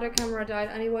like my other camera died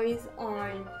anyways.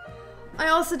 I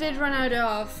also did run out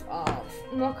of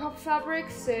Mockup fabric,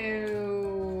 so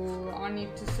I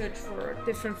need to search for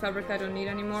different fabric I don't need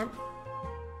anymore.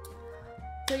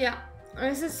 So yeah,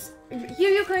 this is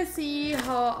here you can see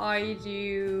how I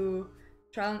do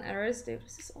trial and errors.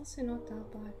 This is also not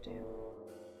that bad though.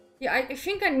 Yeah, I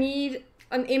think I need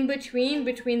an in-between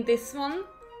between this one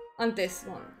and this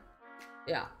one.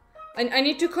 Yeah. I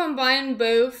need to combine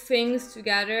both things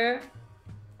together.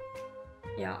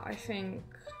 Yeah, I think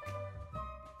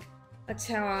that's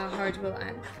how it will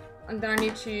end. And then I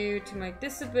need to make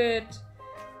this a bit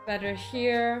better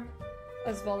here,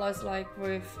 as well as like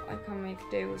with, I can make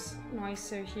those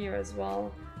nicer here as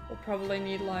well. We'll probably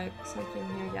need like something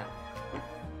here, yeah.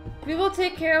 We will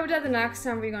take care of that the next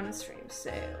time we're gonna stream.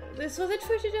 So this was it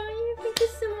for today. Thank you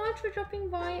so much for dropping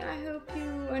by. I hope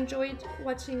you enjoyed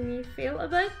watching me fail a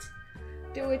bit.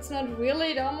 Though it's not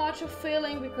really that much of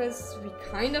failing because we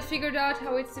kind of figured out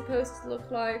how it's supposed to look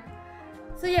like.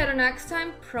 So yeah, the next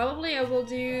time probably I will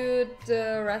do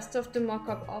the rest of the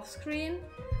mock-up off screen.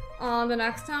 The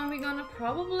next time we're gonna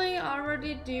probably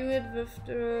already do it with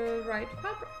the right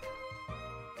fabric.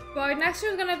 But next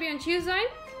stream is gonna be on Tuesday.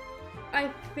 I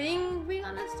think we're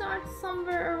gonna start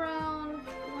somewhere around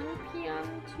 1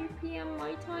 PM, 2 PM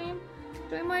my time.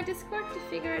 Join my Discord to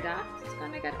figure it out. It's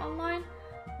gonna get online.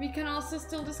 We can also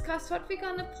still discuss what we're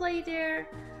gonna play there.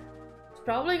 It's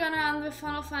probably gonna end with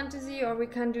Final Fantasy, or we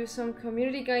can do some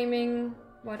community gaming,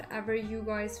 whatever you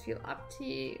guys feel up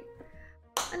to.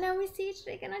 And then we see each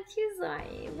other again on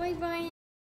Tuesday. Bye bye.